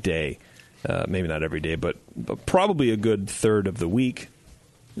every day. Maybe not every day, but probably a good third of the week.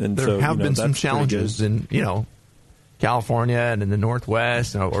 And there have been some challenges in, California and in the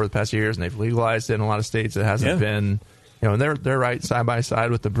Northwest over the past years, and they've legalized it in a lot of states. It hasn't been, and they're right side by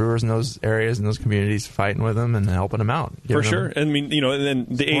side with the brewers in those areas and those communities, fighting with them and helping them out. For sure. I mean, and then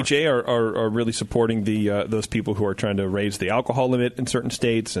the AHA are really supporting those people who are trying to raise the alcohol limit in certain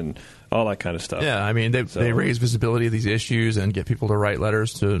states and all that kind of stuff. Yeah, I mean, they raise visibility of these issues and get people to write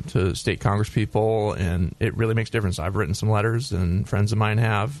letters to state congresspeople, and it really makes a difference. I've written some letters, and friends of mine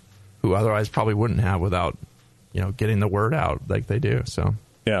have, who otherwise probably wouldn't have without getting the word out like they do. So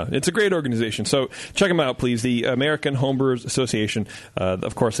yeah, it's a great organization. So check them out, please. The American Homebrewers Association.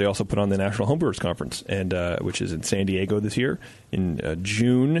 Of course, they also put on the National Homebrewers Conference, and which is in San Diego this year in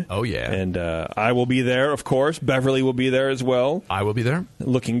June. Oh, yeah. And I will be there, of course. Beverly will be there as well. I will be there.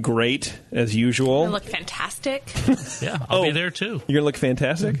 Looking great, as usual. You look fantastic. Yeah, I'll be there, too. You're going to look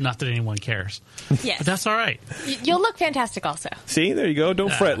fantastic? Not that anyone cares. Yes. But that's all right. You'll look fantastic also. See, there you go.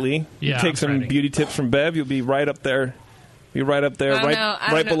 Don't fret, Lee. Yeah, take some beauty tips from Bev. You'll be right up there. Right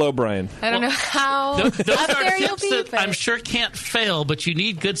below Brian. I don't know how Those up are there you'll tips be. that I'm sure can't fail, but you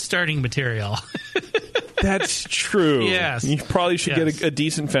need good starting material. That's true. Yes. You probably should get a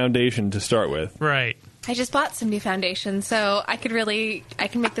decent foundation to start with. Right. I just bought some new foundation, so I can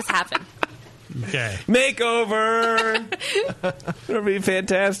make this happen. Okay. Makeover! It'll be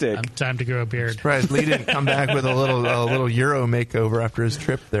fantastic. Time to grow a beard. Surprised Lee didn't come back with a little Euro makeover after his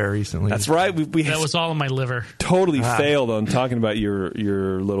trip there recently. That's right. That was all in my liver. Totally failed on talking about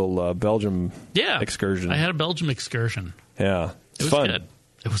your little Belgium excursion. I had a Belgium excursion. Yeah. It was fun. good.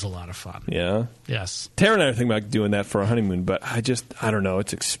 It was a lot of fun. Yeah? Yes. Tara and I are thinking about doing that for a honeymoon, but I don't know.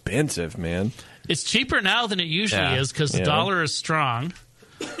 It's expensive, man. It's cheaper now than it usually is because the dollar is strong.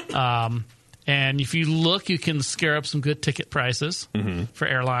 And if you look, you can scare up some good ticket prices for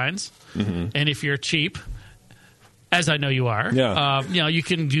airlines. Mm-hmm. And if you're cheap, As I know you are. Yeah. You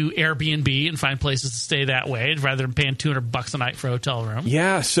can do Airbnb and find places to stay that way rather than paying $200 a night for a hotel room.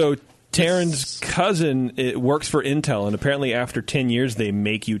 Yeah, so Taryn's cousin works for Intel, and apparently after 10 years, they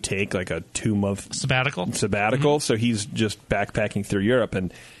make you take like a 2-month sabbatical. Mm-hmm. So he's just backpacking through Europe,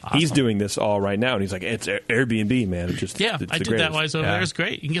 and he's doing this all right now. And he's like, it's Airbnb, man. I did that while I was over there. It's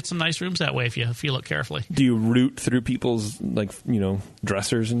great. You can get some nice rooms that way if you look carefully. Do you root through people's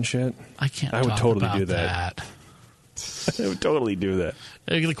dressers and shit? I can't. I would totally about do that. I would totally do that.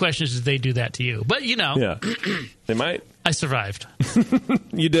 The question is, did they do that to you? But yeah, they might. I survived.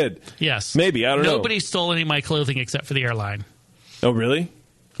 You did? Yes. Maybe. I don't know. Nobody stole any of my clothing except for the airline. Oh, really?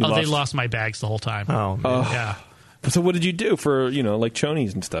 They lost my bags the whole time. Oh, man. Yeah. So what did you do for, like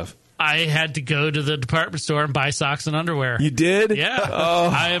chonies and stuff? I had to go to the department store and buy socks and underwear. You did? Yeah. Oh.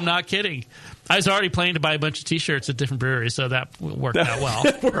 I am not kidding. I was already planning to buy a bunch of T-shirts at different breweries, so that worked out well.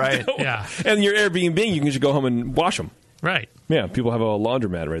 Right. Yeah. And your Airbnb, you can just go home and wash them. Right. Yeah, people have a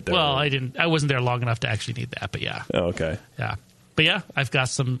laundromat right there. Well, I wasn't there long enough to actually need that, but yeah. Oh, okay. Yeah. But yeah, I've got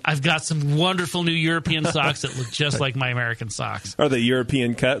some wonderful new European socks that look just like my American socks. Are they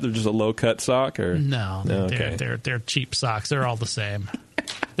European cut? They're just a low cut sock, or no? They're cheap socks. They're all the same.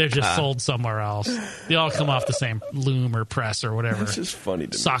 They're just sold somewhere else. They all come off the same loom or press or whatever. It's just funny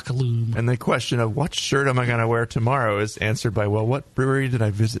to me. Sock loom. And the question of what shirt am I going to wear tomorrow is answered by, well, what brewery did I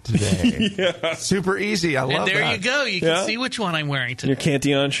visit today? Yeah. Super easy. I love that. And there you go. You can see which one I'm wearing today. Your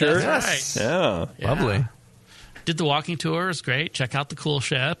Cantillon shirt? That's right. Yeah. Lovely. Did the walking tour. It was great. Check out the cool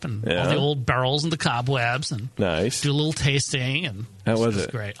ship and all the old barrels and the cobwebs. And nice. Do a little tasting. And how was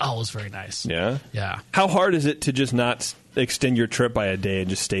it? Great. Oh, it was very nice. Yeah? Yeah. How hard is it to just not extend your trip by a day and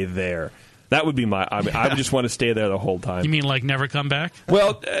just stay there? That would be I would just want to stay there the whole time. You mean like never come back?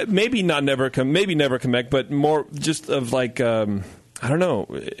 Well, maybe never come back, but more just of like, I don't know.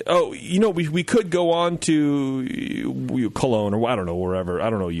 Oh, we could go on to Cologne or I don't know, wherever.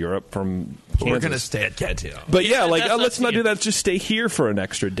 I don't know, Europe from Kansas. We're going to stay at Cantillon. But let's not do that. Just stay here for an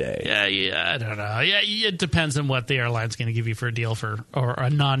extra day. Yeah, I don't know. Yeah, it depends on what the airline's going to give you for a deal or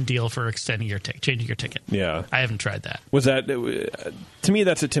a non-deal for extending changing your ticket. Yeah. I haven't tried that. Was that, to me,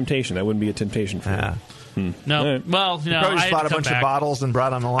 that's a temptation. That wouldn't be a temptation for me. No. Right. Well, you probably just bought a bunch of bottles and brought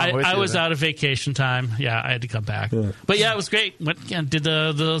them along with you. I was out of vacation time. Yeah, I had to come back. Yeah. But yeah, it was great. Went and did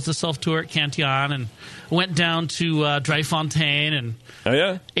the self-tour at Cantillon and went down to Dryfontein and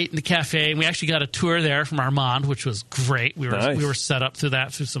ate in the cafe. And we actually got a tour there from Armand, which was great. We were set up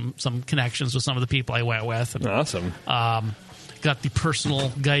through some connections with some of the people I went with. And, awesome. Got the personal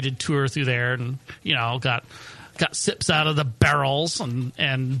guided tour through there, and got sips out of the barrels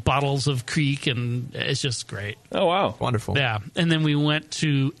and bottles of Creek, and it's just great. Oh, wow. Wonderful. Yeah. And then we went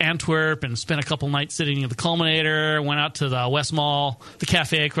to Antwerp and spent a couple nights sitting at the Culminator, went out to the West Mall, the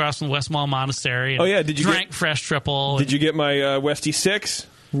cafe across from the West Mall Monastery. And did you drank Fresh Triple. Did you get my Westy 6?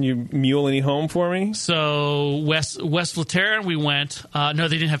 Can you mule any home for me? So West Vlaterra, we went. No,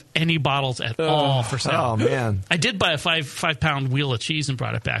 they didn't have any bottles at all for sale. Oh, man. I did buy a 5-pound wheel of cheese and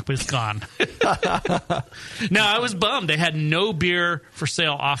brought it back, but it's gone. No, I was bummed. They had no beer for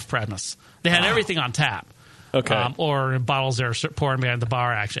sale off premise. They had everything on tap. Okay. Or in bottles that are pouring behind the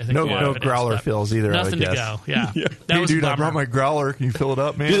bar, actually. I think no growler fills either. Nothing to go. Yeah. That was dude, I brought my growler. Can you fill it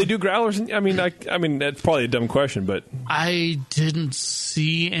up, man? Do they do growlers? I mean, that's probably a dumb question, but I didn't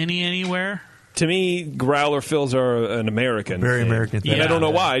see any anywhere. To me, growler fills are an American very thing. American thing. And I don't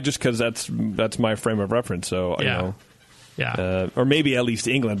know why, just because that's my frame of reference. So, Yeah. Or maybe at least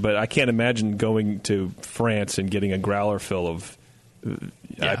England, but I can't imagine going to France and getting a growler fill of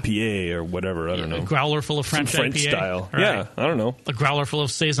IPA or whatever. I don't know. A growler full of French IPA. Style. Right. Yeah, I don't know. A growler full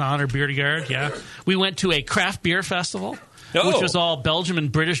of Saison or Beer de Garde. Yeah. We went to a craft beer festival. Which was all Belgium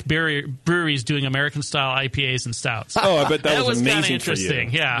and British breweries doing American-style IPAs and stouts. Oh, I bet that was amazing for you.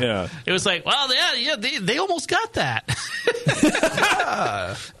 Interesting, yeah. It was like, well, they almost got that.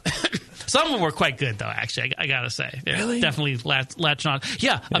 Some of them were quite good, though, actually, I got to say. Really? Definitely latch on.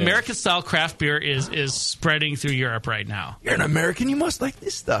 Yeah, American-style craft beer is spreading through Europe right now. You're an American. You must like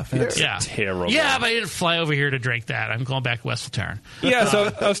this stuff. That's terrible. Yeah, but I didn't fly over here to drink that. I'm going back to West Vlaterra. Yeah,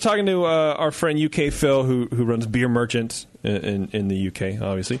 so I was talking to our friend UK Phil, who runs Beer Merchants in the UK,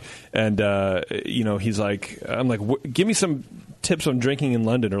 obviously. And, he's like, I'm like, give me some tips on drinking in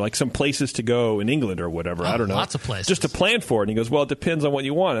London or like some places to go in England or whatever. I don't know. Lots of places. Just to plan for it. And he goes, well, it depends on what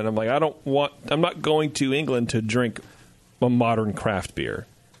you want. And I'm like, I'm not going to England to drink a modern craft beer.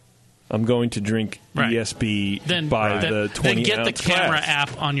 I'm going to drink ESB by the 20 Then get the camera class.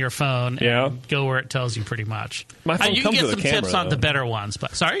 app on your phone and go where it tells you pretty much. My phone you comes can get with some a camera, tips on though. the better ones.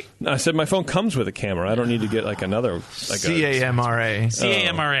 But sorry? No, I said my phone comes with a camera. I don't need to get like another. Like CAMRA.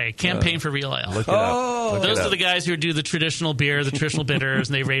 CAMRA, Campaign for Real Ale. Look it up. Look Those it are up. the guys who do the traditional beer, the traditional bitters,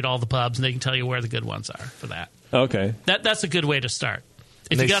 and they rate all the pubs, and they can tell you where the good ones are for that. Okay. That's a good way to start.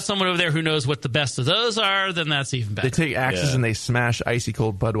 If They you got someone over there who knows what the best of those are, then that's even better. They take axes and they smash icy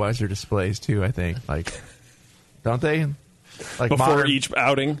cold Budweiser displays too. I think, like, don't they? Like Before modern, each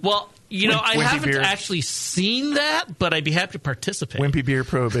outing. Well, you know, I Wimpy haven't beer. actually seen that, but I'd be happy to participate. wimpy beer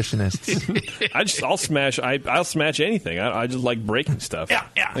prohibitionists. I'll smash. I'll smash anything. I just like breaking stuff. Yeah.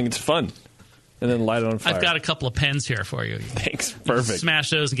 I think it's fun. And then light it on fire. I've got a couple of pens here for you. Thanks. You Perfect.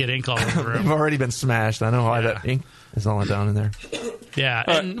 smash those and get ink all over the They've room. already been smashed. I know why that ink is all down in there. Yeah,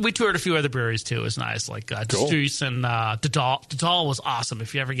 and we toured a few other breweries too. It was nice, like Destruis and Dedal. Dedal was awesome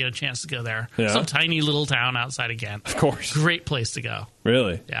if you ever get a chance to go there. Yeah. Some tiny little town outside of Ghent. Of course. Great place to go.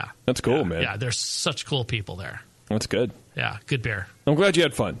 Really? Yeah. That's cool, man. Yeah, there's such cool people there. That's good. Yeah, good beer. I'm glad you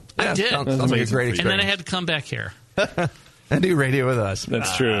had fun. I did. Sounds like a great experience. And then I had to come back here. And do radio with us.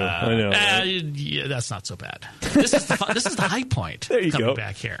 That's true. I know. right? Yeah, that's not so bad. This is the high point. There you coming go.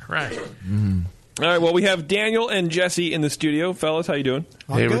 back here, right? All right. Well, we have Daniel and Jesse in the studio. Fellas, how you doing?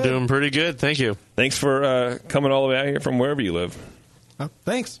 Hey, we're doing pretty good. Thank you. Thanks for coming all the way out here from wherever you live.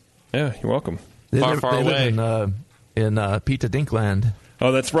 Thanks. Yeah, you're welcome. They Far, live, far they away. live in Pita Dinkland.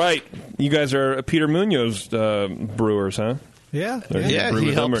 Oh, that's right. You guys are Peter Munoz brewers, huh? Yeah. Or Yeah, you brew he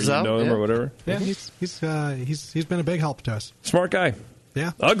with him, helps or you out, know him yeah. or whatever. Yeah, he's been a big help to us. Smart guy.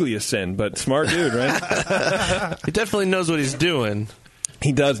 Yeah. Ugly as sin, but smart dude, right? He definitely knows what he's doing.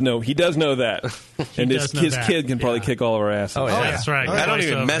 He does know that. And does know his that. kid can probably kick all of our asses. Oh, yeah. That's right. I don't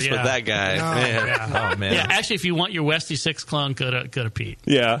even Voiceover, mess with yeah. that guy. No. Man. Yeah. Oh, man. Yeah, actually, if you want your Westy 6 clone, go to Pete.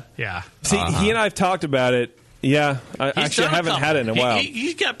 Yeah. Yeah. See, he and I have talked about it. Yeah. I He's actually done a haven't couple. had it in a while.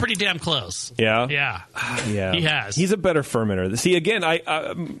 He got pretty damn close. Yeah? Yeah. Yeah. He has. He's a better fermenter. See, again,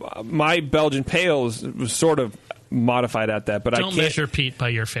 my Belgian Pale was sort of modified at that, but I Don't can't measure Pete by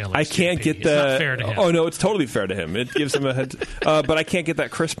your failures. I can't Pete. get It's the. not fair to him. Oh no, it's totally fair to him. It gives him a head. But I can't get that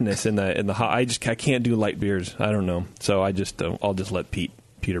crispness in the hot. I can't do light beers. I don't know. So I just I'll just let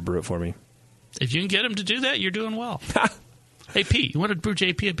Peter brew it for me. If you can get him to do that, you're doing well. Hey, Pete, you want to brew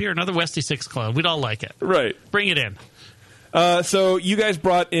JP a beer? Another Westy 6 clone. We'd all like it. Right. Bring it in. So you guys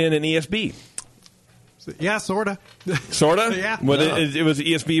brought in an ESB. Yeah, sorta. Sorta? Yeah. But No. it was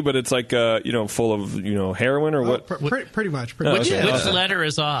ESB, but it's like full of heroin or what? Pretty much. Which Okay. letter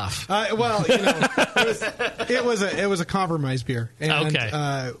is off? Well, it was a compromise beer, and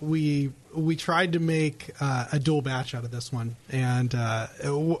Okay. we tried to make a dual batch out of this one, and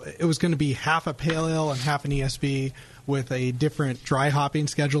it was going to be half a pale ale and half an ESB with a different dry hopping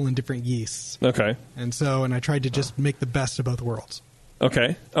schedule and different yeasts. Okay. And I tried to just make the best of both worlds.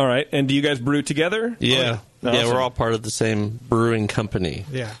 Okay. All right. And do you guys brew together? Yeah. Oh, Yeah, awesome. we're all part of the same brewing company.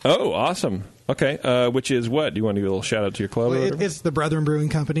 Yeah. Oh, awesome. Okay. Which is what? Do you want to give a little shout out to your club? or whatever? It's the Brethren Brewing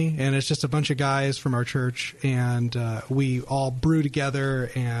Company, and it's just a bunch of guys from our church, and we all brew together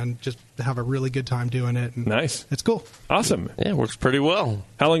and just have a really good time doing it. And Nice. It's cool. Awesome. Yeah, it works pretty well.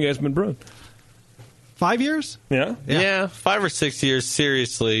 How long you guys been brewing? 5 years? Yeah. Yeah, 5 or 6 years,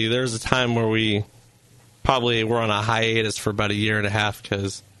 seriously. There was a time where we probably were on a hiatus for about a year and a half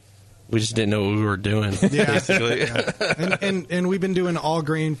because we just didn't know what we were doing, basically. Yeah. And we've been doing all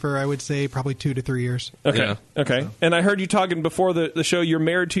grain for, I would say, probably 2 to 3 years. Okay. Yeah. Okay. And I heard you talking before the show. You're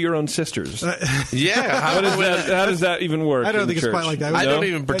married to your own sisters. Yeah. How does that even work? I don't in think it's church? quite like that. I No? don't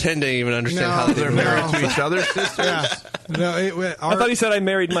even pretend to even understand No, how they They're married to each other's sisters. Yeah. No, I thought he said I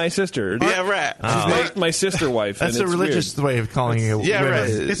married my sister. Yeah, right. She's my sister wife. That's and a it's religious way of calling you. Yeah, women. right.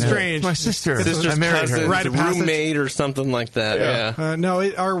 It's strange. My sister. Sister's I married cousin, her. Rite of passage. roommate, or something like that. Yeah. No,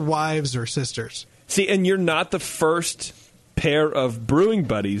 our wives are sisters. See, and you're not the first pair of brewing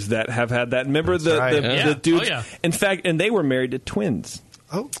buddies that have had that. Remember That's right. the dudes? Oh, yeah. In fact, and they were married to twins.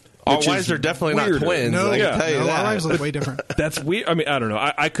 Oh. Our Which wives is are definitely weirder. not twins. No, I can tell you no, that. our lives look way different. That's weird. I mean, I don't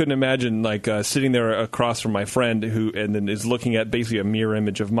know. I couldn't imagine like sitting there across from my friend who and then is looking at basically a mirror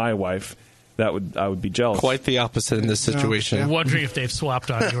image of my wife. I would be jealous. Quite the opposite in this situation. Yeah. Wondering if they've swapped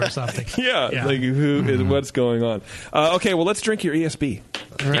on you or something. Yeah, like who is what's going on? Okay, well let's drink your ESB.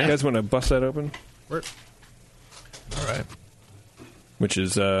 All right. You guys want to bust that open? All right. Which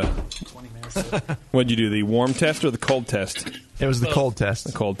is what'd you do? The warm test or the cold test? It was the cold test.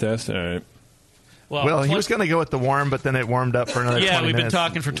 The cold test. All right. Well, he was going to go with the warm, but then it warmed up for another 20 minutes. Yeah, we've been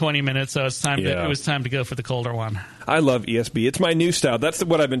talking for 20 minutes, so it's time. Yeah. It was time to go for the colder one. I love ESB. It's my new style. That's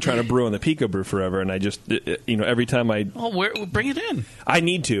what I've been trying to brew on the Pico Brew forever, and I just, every time I... bring it in. I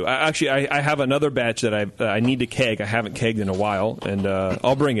need to. I have another batch that I need to keg. I haven't kegged in a while, and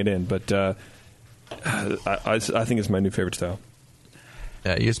I'll bring it in, but I think it's my new favorite style.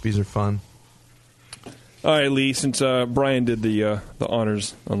 Yeah, ESBs are fun. All right, Lee, since Brian did the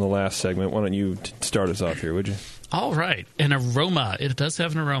honors on the last segment, why don't you start us off here, would you? All right. An aroma. It does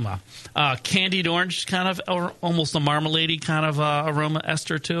have an aroma. Candied orange, kind of, or almost a marmalade-y kind of aroma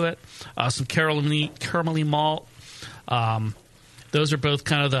ester to it. Some caramelly malt. Those are both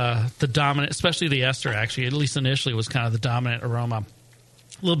kind of the dominant, especially the ester, actually, at least initially, was kind of the dominant aroma.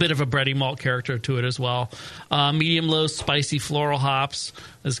 A little bit of a bready malt character to it as well. Medium-low spicy floral hops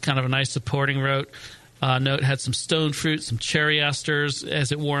is kind of a nice supporting note. Had some stone fruit, some cherry esters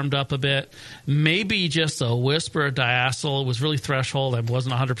as it warmed up a bit. Maybe just a whisper of diacetyl. It was really threshold. I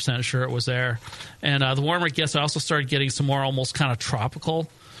wasn't 100% sure it was there. And the warmer it gets, I also started getting some more almost kind of tropical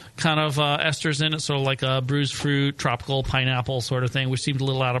kind of esters in it, sort of like a bruised fruit, tropical pineapple sort of thing, which seemed a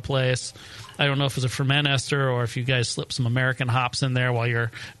little out of place. I don't know if it was a ferment ester or if you guys slip some American hops in there while you're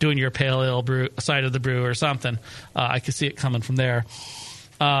doing your pale ale brew, side of the brew or something. I could see it coming from there.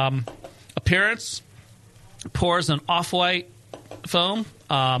 Appearance... Pours an off-white foam,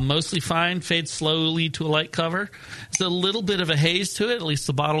 mostly fine, fades slowly to a light cover. It's a little bit of a haze to it, at least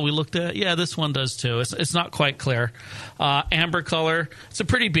the bottle we looked at. Yeah, this one does too. It's not quite clear. Amber color. It's a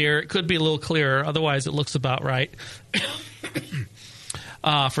pretty beer. It could be a little clearer. Otherwise, it looks about right for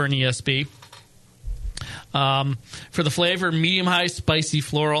an ESB. For the flavor, medium-high spicy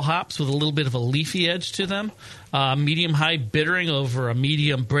floral hops with a little bit of a leafy edge to them. Medium-high bittering over a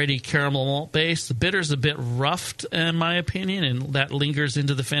medium bready caramel malt base. The bitter's a bit roughed, in my opinion, and that lingers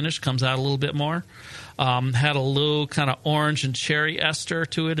into the finish, comes out a little bit more. Had a low kind of orange and cherry ester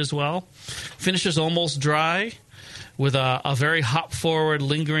to it as well. Finish is almost dry, with a very hop-forward,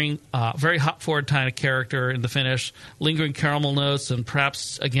 lingering, very hop-forward kind of character in the finish, lingering caramel notes, and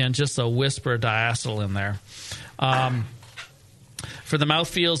perhaps, again, just a whisper of diacetyl in there. For the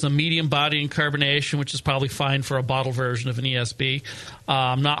mouthfeel, a medium body and carbonation, which is probably fine for a bottle version of an ESB.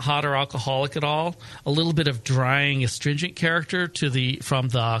 Not hot or alcoholic at all. A little bit of drying, astringent character from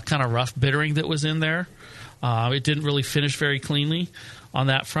the kind of rough bittering that was in there. It didn't really finish very cleanly on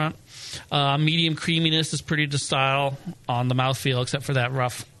that front. Medium creaminess is pretty to style on the mouthfeel, except for that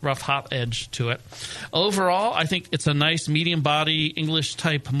rough hop edge to it. Overall, I think it's a nice medium body English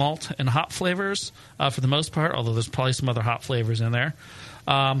type malt and hop flavors for the most part, although there's probably some other hop flavors in there.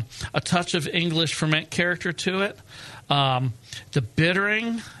 A touch of English ferment character to it. The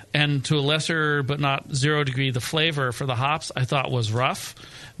bittering, and to a lesser but not 0 degree, the flavor for the hops I thought was rough,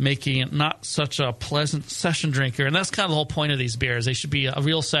 making it not such a pleasant session drinker. And that's kind of the whole point of these beers. They should be a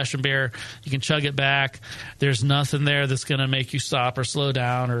real session beer. You can chug it back. There's nothing there that's going to make you stop or slow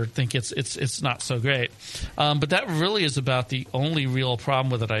down or think it's not so great. But that really is about the only real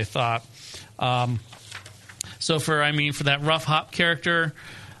problem with it, I thought. So for that rough hop character,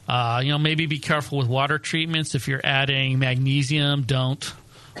 maybe be careful with water treatments. If you're adding magnesium, don't,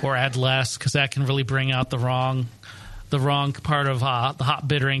 or add less, because that can really bring out the wrong part of the hop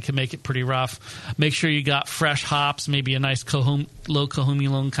bittering, can make it pretty rough. Make sure you got fresh hops, maybe a nice low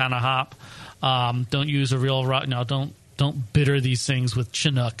cohumulone kind of hop. Don't use a real don't bitter these things with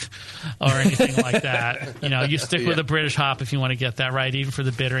Chinook or anything like that. You stick with a British hop if you want to get that right, even for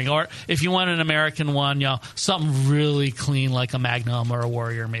the bittering. Or if you want an American one, something really clean like a Magnum or a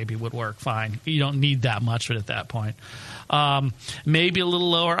Warrior maybe would work fine. You don't need that much of it at that point. Maybe a little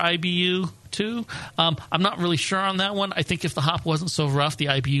lower IBU too. I'm not really sure on that one. I think if the hop wasn't so rough, the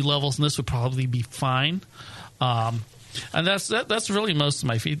IBU levels in this would probably be fine. And that's really most of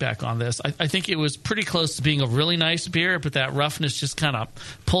my feedback on this. I think it was pretty close to being a really nice beer, but that roughness just kind of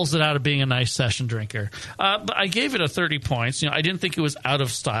pulls it out of being a nice session drinker. But I gave it a 30 points. I didn't think it was out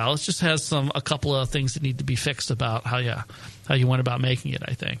of style. It just has a couple of things that need to be fixed about how you went about making it,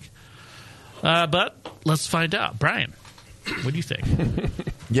 I think. But let's find out. Brian, what do you think?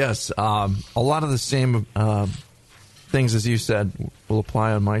 Yes, a lot of the same things as you said will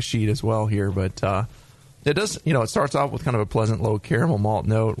apply on my sheet as well here, but it does, it starts off with kind of a pleasant low caramel malt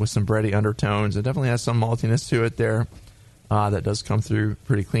note with some bready undertones. It definitely has some maltiness to it there that does come through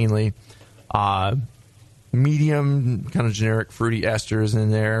pretty cleanly. Medium kind of generic fruity esters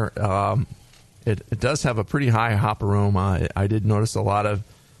in there. It does have a pretty high hop aroma. I did notice a lot of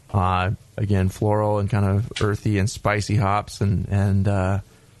again, floral and kind of earthy and spicy hops and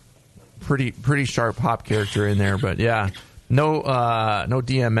pretty sharp hop character in there. But yeah, No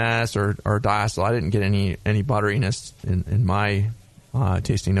DMS or diacetyl. I didn't get any butteriness in my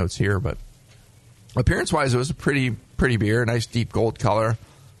tasting notes here, but appearance-wise, it was a pretty beer. Nice deep gold color.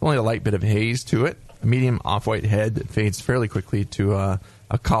 Only a light bit of haze to it. A medium off-white head that fades fairly quickly to a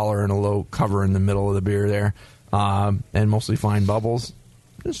collar and a low cover in the middle of the beer there, and mostly fine bubbles.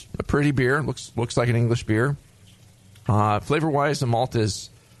 Just a pretty beer. Looks like an English beer. Flavor-wise, the malt is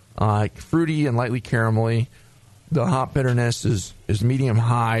fruity and lightly caramelly. The hop bitterness is medium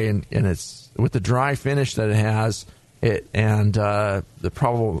high, and it's with the dry finish that it has. The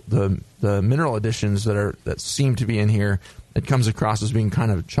mineral additions that seem to be in here, it comes across as being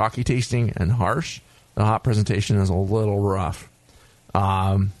kind of chalky tasting and harsh. The hop presentation is a little rough,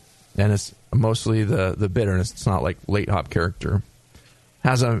 and it's mostly the bitterness. It's not like late hop character.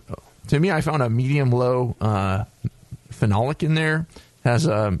 To me, I found a medium low phenolic in there. Has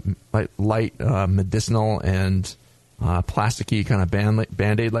a light medicinal and plasticky kind of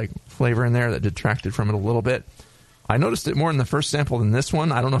Band-Aid like flavor in there that detracted from it a little bit. I noticed it more in the first sample than this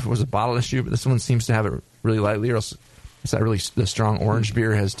one. I don't know if it was a bottle issue, but this one seems to have it really lightly, or else it's that really the strong orange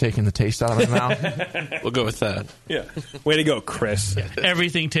beer has taken the taste out of my mouth. We'll go with that. Yeah. Way to go, Chris. Yeah,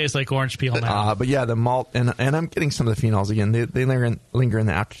 everything tastes like orange peel now. But yeah, the malt, and I'm getting some of the phenols again. They linger in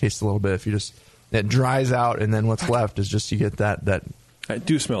the aftertaste a little bit. If you just, it dries out, and then what's left is just you get that I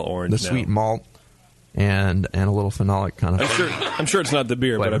do smell orange. The sweet malt and a little phenolic kind of. I'm sure it's not the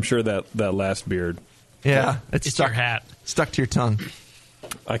beer, but I'm sure that last beer. Yeah, it's stuck, your hat stuck to your tongue.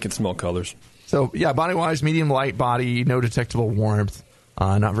 I can smell colors. So yeah, body wise, medium light body, no detectable warmth,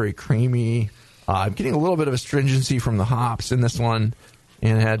 not very creamy. I'm getting a little bit of astringency from the hops in this one,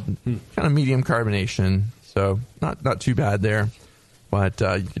 and had kind of medium carbonation. So not too bad there, but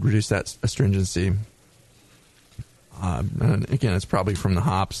you could reduce that astringency. And again, it's probably from the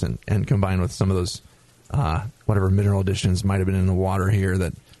hops and combined with some of those whatever mineral additions might have been in the water here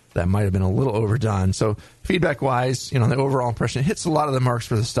that might have been a little overdone. So feedback-wise, the overall impression, it hits a lot of the marks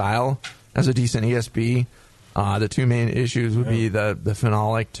for the style as a decent ESB. The two main issues would be the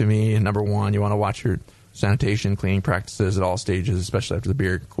phenolic to me. Number one, you want to watch your sanitation, cleaning practices at all stages, especially after the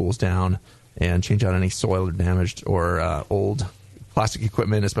beer cools down, and change out any soiled or damaged or old plastic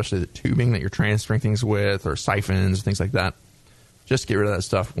equipment, especially the tubing that you're transferring things with, or siphons, things like that. Just get rid of that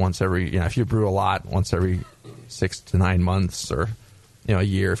stuff once every, if you brew a lot, once every 6 to 9 months, or a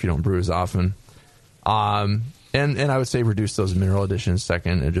year if you don't brew as often. And I would say reduce those mineral additions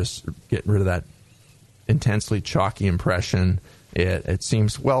second, and just get rid of that intensely chalky impression. It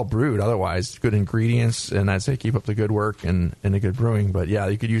seems well brewed otherwise, good ingredients, and I'd say keep up the good work and a good brewing. But yeah,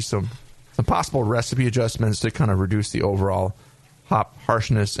 you could use some possible recipe adjustments to kind of reduce the overall hop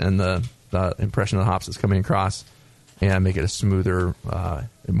harshness and the impression of the hops that's coming across, and make it a smoother,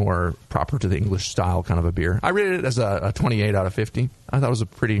 more proper to the English style kind of a beer. I rated it as a 28 out of 50. I thought it was a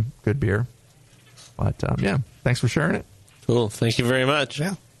pretty good beer. But, yeah, thanks for sharing it. Cool. Thank you very much.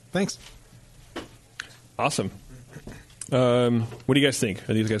 Yeah, thanks. Awesome. What do you guys think?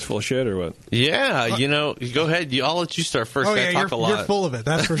 Are these guys full of shit or what? Yeah, go ahead. I'll let you start first. I talk a lot. You're full of it.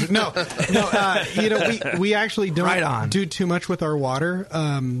 That's for sure. No. We actually don't do too much with our water.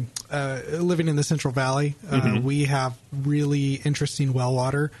 Living in the Central Valley, we have really interesting well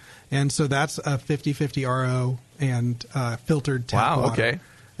water, and so that's a 50/50 RO and filtered tap water. Okay.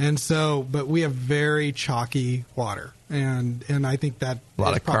 And so, but we have very chalky water, and I think that a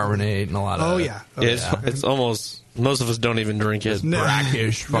lot of carbonate and a lot of it's almost. Most of us don't even drink it.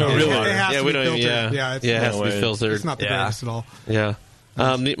 Brackish. No, really? It has to we be don't filtered. even. It has to be filtered. It's not the greatest at all. Yeah.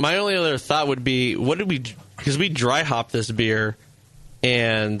 My only other thought would be, because we dry hop this beer,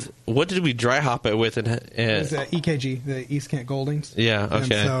 and what did we dry hop it with? It's EKG, the East Kent Goldings. Yeah. Okay. And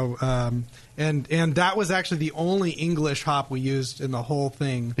so, and that was actually the only English hop we used in the whole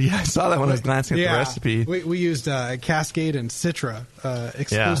thing. Yeah, I saw that when I was glancing at the recipe. We used Cascade and Citra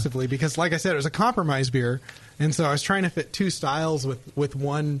exclusively because, like I said, it was a compromise beer. And so I was trying to fit two styles with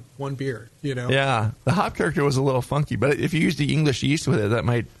one beer, Yeah, the hop character was a little funky, but if you used the English yeast with it, that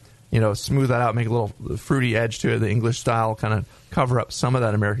might, smooth that out, make a little fruity edge to it. The English style kind of cover up some of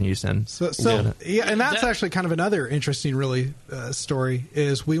that American yeast. And and that's actually kind of another interesting, really story.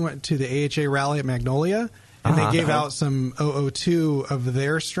 Is we went to the AHA rally at Magnolia. And they gave out some 002 of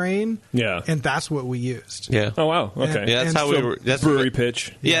their strain. Yeah. And that's what we used. Yeah. Oh, wow. Okay. Yeah, that's how we were. That's brewery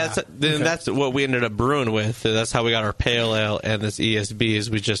pitch. Yeah. That's what we ended up brewing with. That's how we got our pale ale and this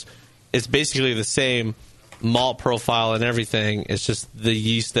ESB. It's basically the same malt profile and everything. It's just the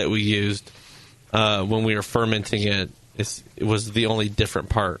yeast that we used when we were fermenting it. It was the only different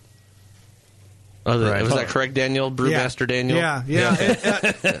part. Oh, was that correct, Daniel? Brewmaster Daniel? Yeah.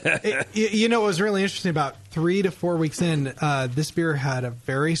 You know, what was really interesting about 3 to 4 weeks in, this beer had a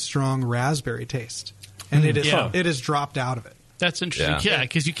very strong raspberry taste, and it has dropped out of it. That's interesting. Yeah,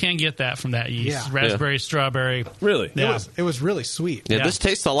 because you can get that from that yeast. Yeah. Raspberry, strawberry. Really? Yeah. It was really sweet. Yeah, this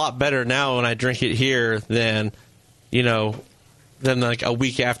tastes a lot better now when I drink it here than, than like a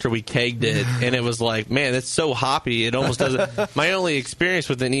week after we kegged it. And it was like, man, it's so hoppy. It almost doesn't. My only experience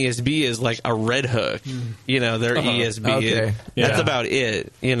with an ESB is like a Red Hook, their ESB. Okay. That's about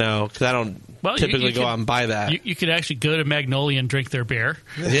it, because I don't typically go out and buy that. You could actually go to Magnolia and drink their beer.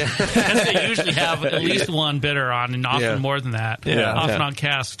 Yeah. Because they usually have at least one bitter on, and often more than that. Often on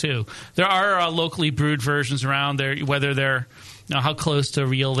cask, too. There are locally brewed versions around there, whether they're how close to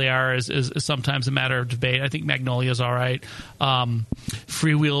real they are is sometimes a matter of debate. I think Magnolia's all right.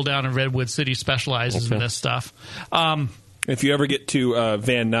 Freewheel down in Redwood City specializes in this stuff. If you ever get to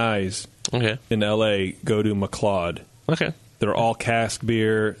Van Nuys in L.A., go to McLeod. Okay. They're all cask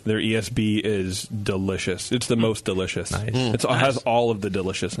beer. Their ESB is delicious. It's the most delicious. Nice. It has all of the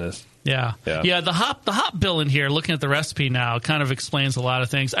deliciousness. Yeah. The hop bill in here, looking at the recipe now, kind of explains a lot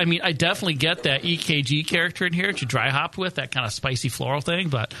of things. I mean, I definitely get that EKG character in here that you dry hopped with, that kind of spicy floral thing.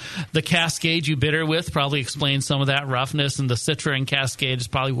 But the Cascade you bitter with probably explains some of that roughness, and the Citra and Cascade is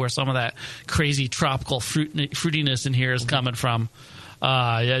probably where some of that crazy tropical fruitiness in here is coming from.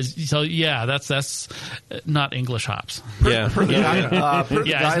 That's not English hops. Per the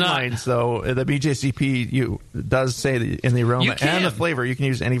guidelines, though, the BJCP does say that in the aroma and the flavor, you can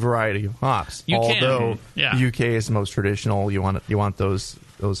use any variety of hops. Although the UK is the most traditional, you want those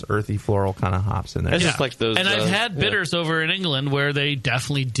earthy floral kind of hops in there. It's just like those. And I've had bitters over in England where they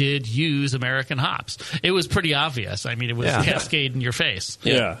definitely did use American hops. It was pretty obvious. I mean, it was Cascade in your face.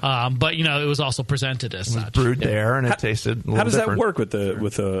 Yeah. But it was also presented as such. Brewed there, and it tasted a little How does different. that work with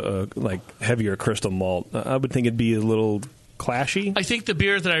a like heavier crystal malt? I would think it'd be a little clashy. I think the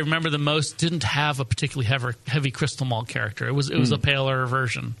beer that I remember the most didn't have a particularly heavy crystal malt character. It was a paler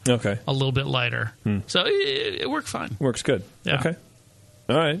version. Okay. A little bit lighter. So it worked fine. Works good. Yeah. Okay.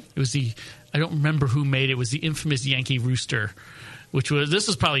 All right. It was I don't remember who made it. It was the infamous Yankee Rooster, this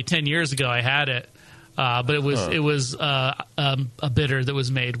was probably 10 years ago I had it. But it was a bitter that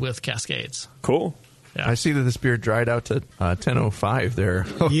was made with Cascades. Cool. Yeah. I see that this beer dried out to 10:05 there.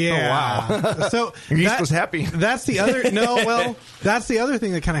 Yeah. Oh, wow. So your yeast was happy. That's the other. That's the other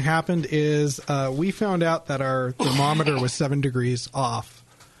thing that kind of happened is we found out that our thermometer was 7 degrees off.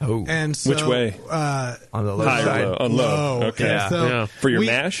 Oh, and so, which way? On the low high side. or low? On low. Okay. Yeah. So for your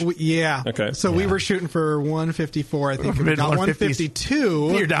mash? Okay. So we were shooting for 154. I think we got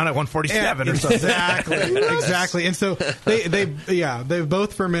 152. You're down at 147 or something. Exactly. And so they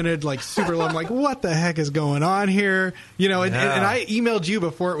both fermented like super low. I'm like, what the heck is going on here? And I emailed you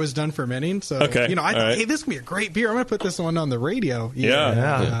before it was done fermenting. So I thought, hey, this can be a great beer. I'm going to put this one on the radio.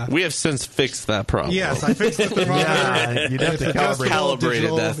 Yeah. We have since fixed that problem. Yes, I fixed the thermometer. You'd have to calibrated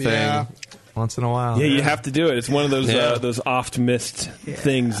that thing once in a while. Yeah, you have to do it. It's one of those oft missed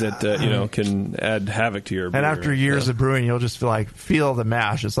things that can add havoc to your beer. And after years of brewing, you'll just feel the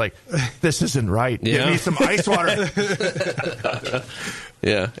mash. It's like, this isn't right. Give me some ice water.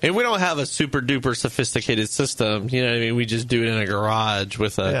 Yeah, and we don't have a super duper sophisticated system. You know what I mean? We just do it in a garage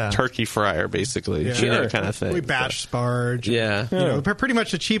with a turkey fryer, basically. Yeah. Kind of thing. We batch sparge. Yeah. Pretty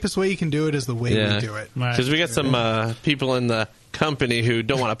much the cheapest way you can do it is the way we do it. Because we got some people in the company who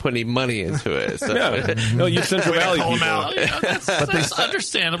don't want to put any money into it. So. No, you Central Valley people. That's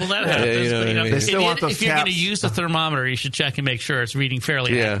understandable. That happens. They still want those if you're going to use a thermometer, you should check and make sure it's reading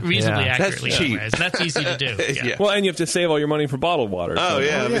reasonably accurately. That's cheap. Anyways. That's easy to do. Well, and you have to save all your money for bottled water. Oh,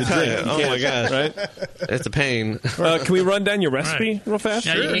 yeah. Oh, my gosh. Right? It's a pain. Can we run down your recipe real fast?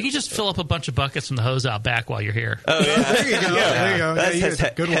 Yeah, you can just fill up a bunch of buckets from the hose out back while you're here. Oh, yeah. There you go. There you go.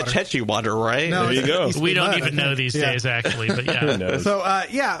 That's good water. Hetchy water, right? No, there you go. We don't even know these days, actually. But yeah. So,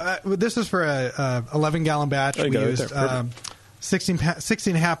 this is for a 11-gallon batch. We used 16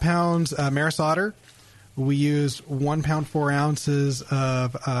 and a half pounds Maris Otter. We used 1 pound 4 ounces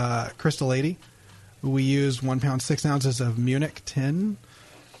of Crystal 80. We used 1 pound 6 ounces of Munich 10.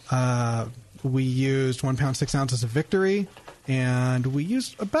 We used 1 pound 6 ounces of Victory, and we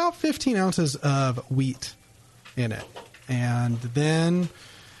used about 15 ounces of wheat in it. And then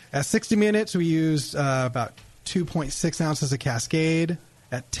at 60 minutes, we used about 2.6 ounces of Cascade.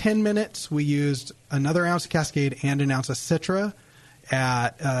 At 10 minutes, we used another ounce of Cascade and an ounce of Citra.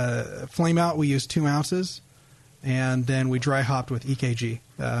 At Flame Out, we used 2 ounces. And then we dry hopped with EKG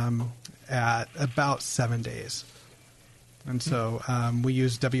at about 7 days. And so we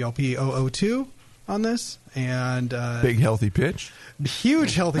used WLP 002 on this, and big healthy pitch.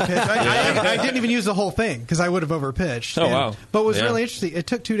 Huge healthy pitch. I didn't even use the whole thing because I would have overpitched. Oh, wow. But what was really interesting, it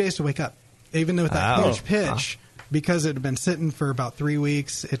took 2 days to wake up. Even with that huge pitch, because it had been sitting for about 3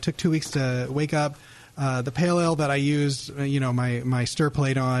 weeks, it took 2 weeks to wake up. The pale ale that I used, my stir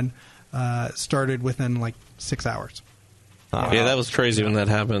plate on, started within like 6 hours. Yeah, that was crazy when that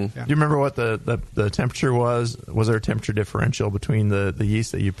happened. Do you remember what the temperature was? Was there a temperature differential between the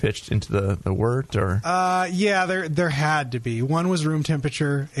yeast that you pitched into the wort? Or yeah, there had to be. One was room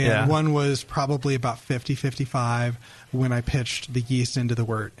temperature, and one was probably about 50, 55 when I pitched the yeast into the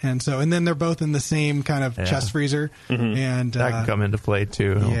wort. And then they're both in the same kind of chest freezer. Mm-hmm. And that can come into play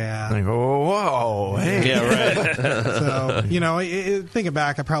too. Yeah. Like, oh, whoa, hey. Yeah, right. So, thinking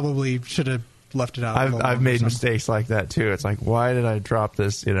back, I probably should have left it out. I've made mistakes like that too. It's like, why did I drop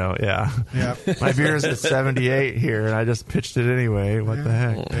this? Yeah. My beer is at 78 here, and I just pitched it anyway. What the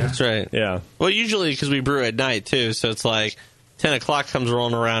heck? That's right. Yeah. Well, usually because we brew at night too, so it's like 10 o'clock comes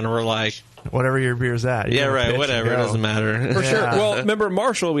rolling around, and we're like, whatever your beer's at. Yeah, right. Whatever. It doesn't matter. For sure. Well, remember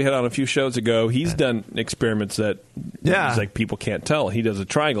Marshall we had on a few shows ago? He's done experiments that it's like people can't tell. He does a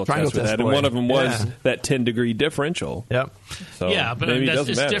triangle test with that, and one of them was that 10-degree differential. Yep. So yeah, but maybe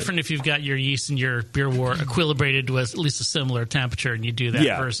it's matter. different if you've got your yeast and your beer wort equilibrated with at least a similar temperature, and you do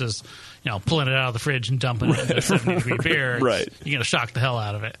that versus pulling it out of the fridge and dumping it into a 70-degree beer. Right. You're going to shock the hell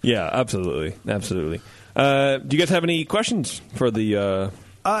out of it. Yeah, absolutely. Do you guys have any questions for the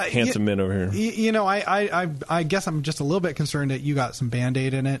handsome men over here? I guess I'm just a little bit concerned that you got some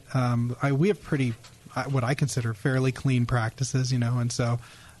Band-Aid in it. We have pretty, what I consider fairly clean practices, and so...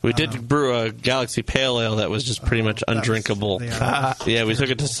 We did brew a Galaxy Pale Ale that was just pretty much undrinkable. We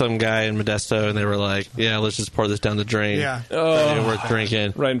took it to some guy in Modesto, and they were like, "Yeah, let's just pour this down the drain. Yeah, worth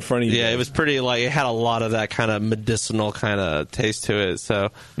drinking right in front of you." Yeah, it was pretty it had a lot of that kind of medicinal kind of taste to it.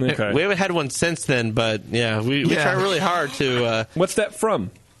 So we haven't had one since then, but we try really hard to. What's that from?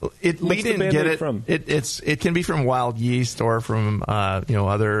 We didn't get it from. It can be from wild yeast or from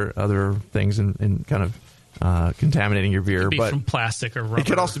other things and kind of. Contaminating your beer, it could be but from plastic or rubber. It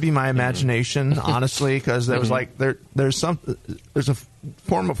could also be my imagination, honestly, because there was there's a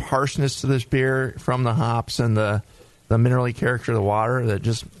form of harshness to this beer from the hops and the minerally character of the water that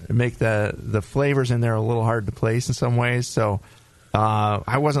just make the flavors in there a little hard to place in some ways. So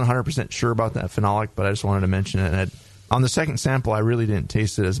I wasn't 100% sure about that phenolic, but I just wanted to mention it. On the second sample, I really didn't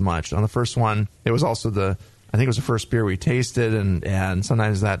taste it as much. On the first one, it was also I think it was the first beer we tasted, and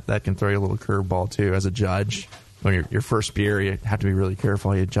sometimes that can throw you a little curveball, too, as a judge. When your first beer, you have to be really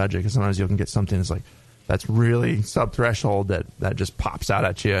careful how you judge it, because sometimes you can get something that's really sub-threshold that just pops out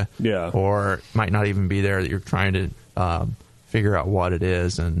at you. Yeah. Or might not even be there, that you're trying to figure out what it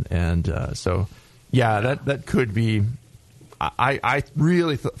is. That could be... I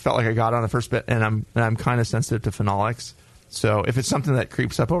really felt like I got on the first bit, and I'm kind of sensitive to phenolics. So if it's something that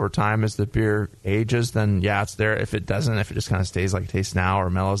creeps up over time as the beer ages, then it's there. If it doesn't, if it just kind of stays like it tastes now or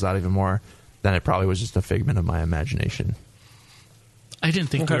mellows out even more, then it probably was just a figment of my imagination. I didn't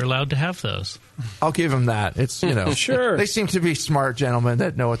think we were allowed to have those. I'll give them that. It's sure. They seem to be smart gentlemen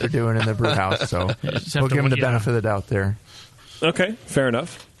that know what they're doing in the brew house. So we'll give them the benefit of the doubt there. Okay, fair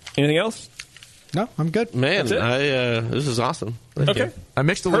enough. Anything else? No, I'm good. Man, this is awesome. Okay. I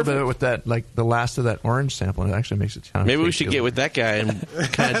mixed a little bit with that, the last of that orange sample, and it actually makes it sound. Maybe we should get with that guy and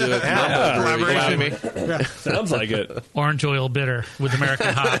kind of do a collaboration. Sounds like it. Orange oil bitter with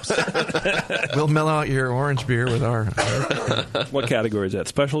American hops. We'll mellow out your orange beer with our. What category is that?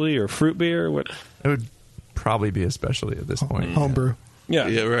 Specialty or fruit beer? What? It would probably be a specialty at this point. Homebrew.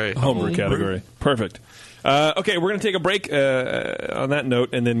 Yeah, right. Homebrew category. Perfect. Okay, we're going to take a break on that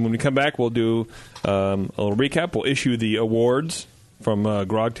note, and then when we come back, we'll do a little recap. We'll issue the awards from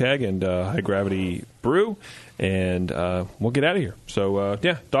GrogTag and High Gravity Brew, and we'll get out of here. So,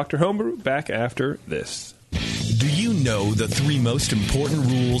 Dr. Homebrew back after this. Do you know the 3 most important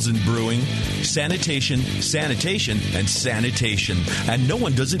rules in brewing? Sanitation, sanitation, and sanitation. And no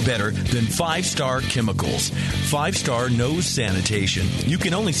one does it better than 5-Star Chemicals. 5-Star knows sanitation. You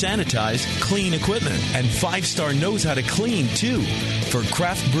can only sanitize clean equipment. And 5-Star knows how to clean, too. For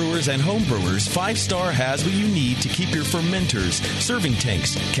craft brewers and home brewers, 5-Star has what you need to keep your fermenters, serving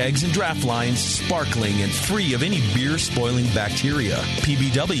tanks, kegs, and draft lines sparkling and free of any beer-spoiling bacteria.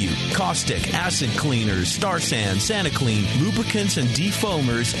 PBW, caustic, acid cleaners, Star San, Santa clean, lubricants and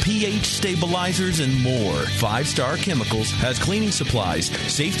defoamers, pH stabilizers, and more. 5-Star Chemicals has cleaning supplies,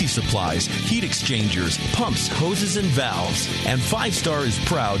 safety supplies, heat exchangers, pumps, hoses, and valves. And 5-Star is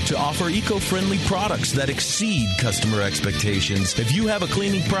proud to offer eco-friendly products that exceed customer expectations. If you have a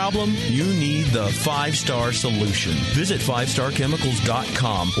cleaning problem, you need the 5-Star solution. Visit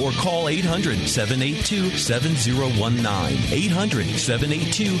 5starchemicals.com or call 800-782-7019.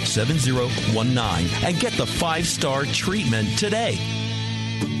 800-782-7019 and get the 5-Star treatment today.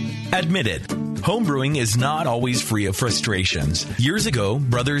 Admit it. Homebrewing is not always free of frustrations. Years ago,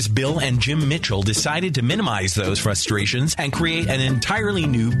 brothers Bill and Jim Mitchell decided to minimize those frustrations and create an entirely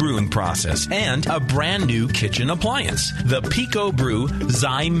new brewing process and a brand new kitchen appliance, the Pico Brew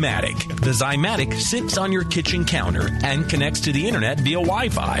Zymatic. The Zymatic sits on your kitchen counter and connects to the internet via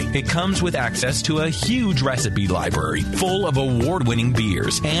Wi-Fi. It comes with access to a huge recipe library full of award-winning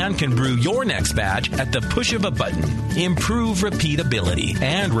beers and can brew your next batch at the push of a button. Improve repeatability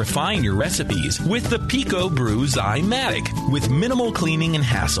and refine your recipes with the Pico Brew Zymatic. With minimal cleaning and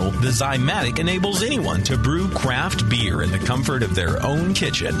hassle, the Zymatic enables anyone to brew craft beer in the comfort of their own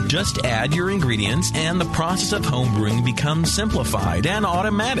kitchen. Just add your ingredients and the process of homebrewing becomes simplified and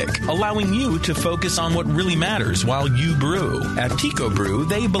automatic, allowing you to focus on what really matters while you brew. At Pico Brew,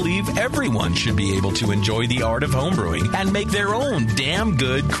 they believe everyone should be able to enjoy the art of homebrewing and make their own damn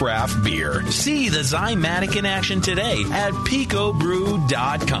good craft beer. See the Zymatic in action today at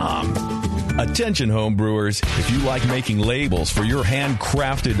picobrew.com. Attention homebrewers, if you like making labels for your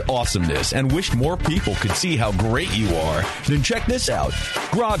handcrafted awesomeness and wished more people could see how great you are, then check this out.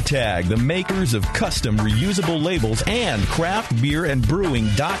 GrogTag, the makers of custom reusable labels, and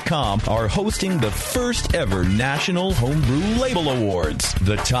craftbeerandbrewing.com are hosting the first ever National Homebrew Label Awards.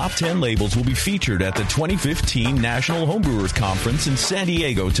 The top 10 labels will be featured at the 2015 National Homebrewers Conference in San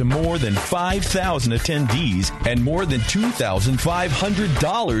Diego to more than 5,000 attendees, and more than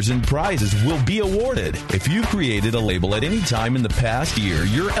 $2,500 in prizes will be awarded. If you've created a label at any time in the past year,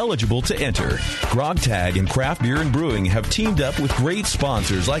 you're eligible to enter. GrogTag and Craft Beer and Brewing have teamed up with great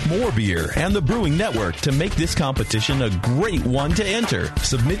sponsors like More Beer and the Brewing Network to make this competition a great one to enter.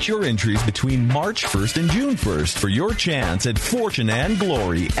 Submit your entries between March 1st and June 1st for your chance at fortune and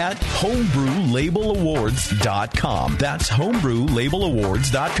glory at homebrewlabelawards.com. That's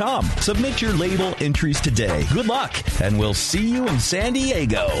homebrewlabelawards.com. Submit your label entries today. Good luck, and we'll see you in San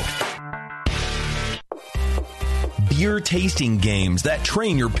Diego. Beer tasting games that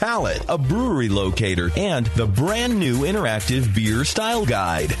train your palate, a brewery locator, and the brand new interactive beer style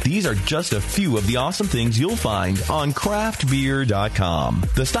guide. These are just a few of the awesome things you'll find on craftbeer.com.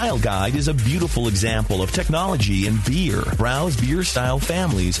 The style guide is a beautiful example of technology in beer. Browse beer style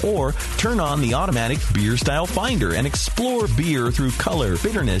families or turn on the automatic beer style finder and explore beer through color,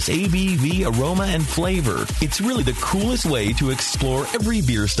 bitterness, ABV, aroma, and flavor. It's really the coolest way to explore every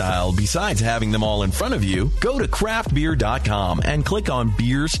beer style besides having them all in front of you. Go to craftbeer.com and click on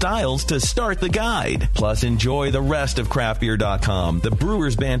Beer Styles to start the guide. Plus, enjoy the rest of craftbeer.com, the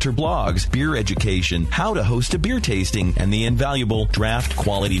Brewers Banter blogs, beer education, how to host a beer tasting, and the invaluable Draft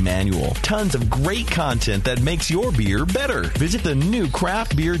Quality Manual. Tons of great content that makes your beer better. Visit the new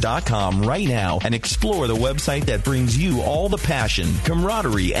craftbeer.com right now and explore the website that brings you all the passion,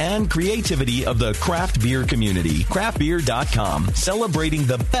 camaraderie, and creativity of the craft beer community. Craftbeer.com, celebrating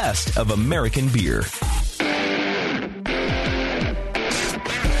the best of American beer.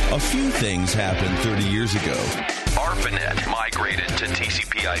 A few things happened 30 years ago. ARPANET migrated to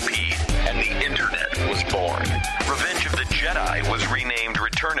TCP/IP, and the Internet was born. Revenge of the Jedi was renamed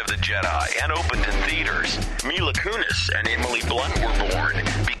Return of the Jedi and opened in theaters. Mila Kunis and Emily Blunt were born,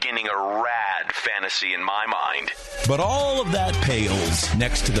 beginning a rad fantasy in my mind. But all of that pales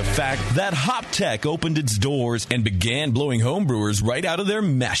next to the fact that HopTech opened its doors and began blowing homebrewers right out of their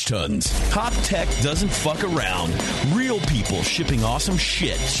mash tuns. HopTech doesn't fuck around. Real people shipping awesome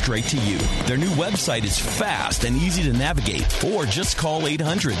shit straight to you. Their new website is fast and easy to navigate. Or just call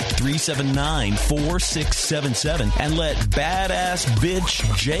 800-379-4677 and let badass bitch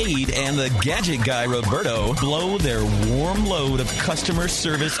Jade and the gadget guy Roberto blow their warm load of customer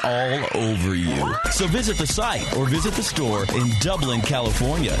service all over you. So visit the site or visit the store in Dublin,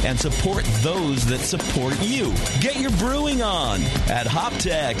 California, and support those that support you. Get your brewing on at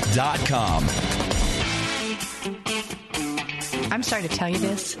hoptech.com. I'm sorry to tell you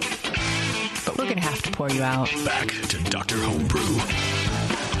this, but we're going to have to pour you out. Back to Dr. Homebrew.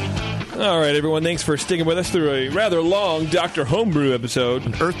 All right, everyone. Thanks for sticking with us through a rather long Dr. Homebrew episode.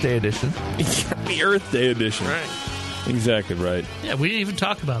 An Earth Day edition. The Earth Day edition. Right. Exactly right. Yeah, we didn't even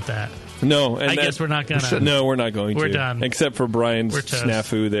talk about that. No, and I guess we're not gonna. No, we're not going to. We're done. Except for Brian's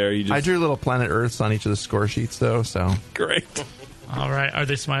snafu there. I drew little planet Earths on each of the score sheets, though. So great. All right, are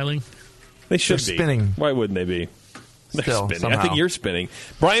they smiling? They should They're be spinning. Why wouldn't they be? They're Still, spinning. somehow. I think you're spinning.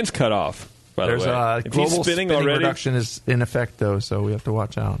 Brian's cut off. By There's the way, a if global he's spinning spinning already, reduction is in effect, though, so we have to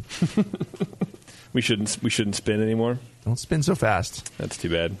watch out. we shouldn't spin anymore. Don't spin so fast. That's too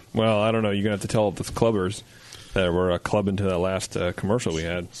bad. Well, I don't know. You're gonna have to tell the clubbers that we're clubbing to that last commercial we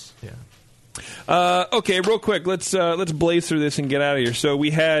had. Yeah. Okay, real quick, let's blaze through this and get out of here. So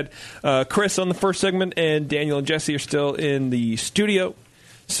we had Chris on the first segment, and Daniel and Jesse are still in the studio.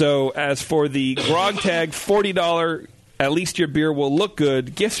 So as for the Grog Tag $40, at least your beer will look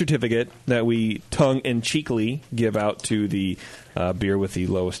good gift certificate that we tongue and cheekily give out to the beer with the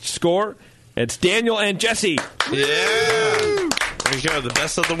lowest score, it's Daniel and Jesse. Yeah. There you go. The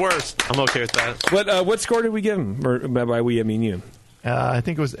best of the worst. I'm okay with that. What score did we give him? Or by we, I mean you. I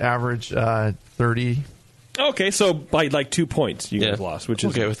think it was average 30. Okay, so by like 2 points you guys lost, which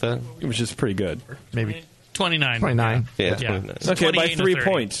is okay with that. Which is pretty good. Maybe 29. 29. Yeah, 29. Okay, by 3 30.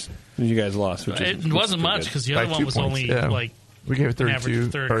 points you guys lost. Which It wasn't much because the By other one 2 was points, only yeah. like We gave it an average 32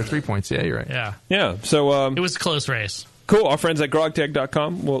 of 30. or 3 points. Yeah, you're right. Yeah. Yeah, so It was a close race. cool. Our friends at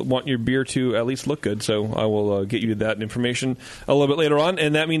grogtag.com will want your beer to at least look good, so I will get you that information a little bit later on.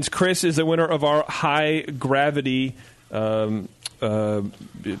 And that means Chris is the winner of our high gravity pack. I don't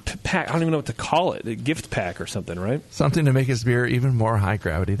even know what to call it. A gift pack or something, right? Something to make his beer even more high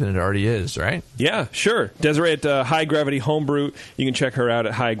gravity than it already is, right? Yeah, sure. Desiree at High Gravity Homebrew. You can check her out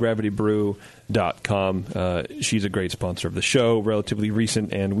at highdgravitybrew.com. She's a great sponsor of the show, relatively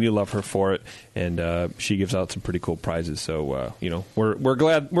recent, and we love her for it. And she gives out some pretty cool prizes. So we're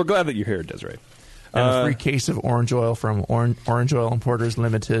glad that you're here, Desiree. And a free case of orange oil from Orange Oil Importers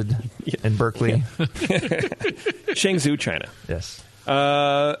Limited in Berkeley. Shangzhou, China. Yes.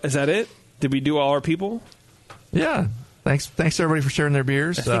 Is that it? Did we do all our people? Yeah. Thanks everybody for sharing their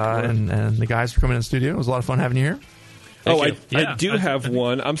beers and the guys for coming in the studio. It was a lot of fun having you here. I do have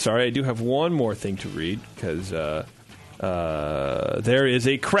one. I'm sorry. I do have one more thing to read because there is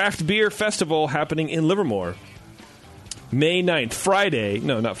a craft beer festival happening in Livermore. May 9th, Friday.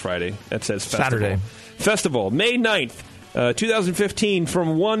 No, not Friday. That says festival. Saturday. Festival, May 9th, 2015,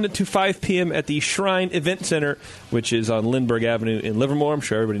 from 1 to 5 p.m. at the Shrine Event Center, which is on Lindbergh Avenue in Livermore. I'm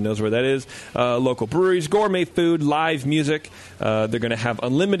sure everybody knows where that is. Local breweries, gourmet food, live music. They're going to have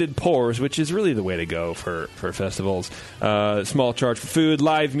unlimited pours, which is really the way to go for festivals. Small charge for food,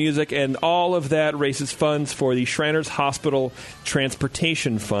 live music, and all of that raises funds for the Shriners Hospital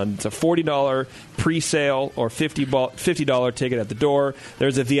Transportation Fund. It's a $40 pre-sale or $50 ticket at the door.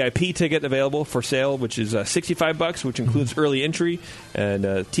 There's a VIP ticket available for sale, which is $65, which includes early entry and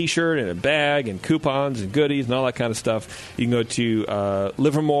a T-shirt and a bag and coupons and goodies and all that kind of stuff. You can go to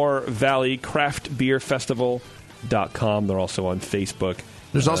Livermore Valley Craft Beer Festival.com. They're also on Facebook.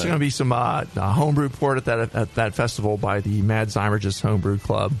 There's also going to be some homebrew poured at that festival by the Mad Zymergist Homebrew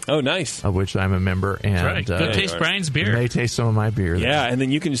Club. Oh, nice. Of which I'm a member. And That's right. Go taste Brian's beer. May taste some of my beer. Yeah, and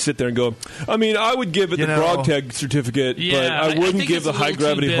then you can just sit there and go, I mean, I would give it the Grog Tag certificate, but I wouldn't give the High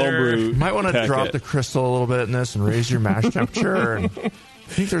Gravity Homebrew. You might want to packet. drop the crystal a little bit in this and raise your mash temperature. And I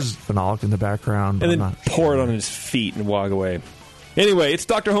think there's phenolic in the background. And then pour it on his feet and walk away. Anyway, it's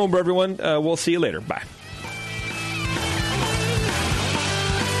Dr. Homebrew, everyone. We'll see you later. Bye.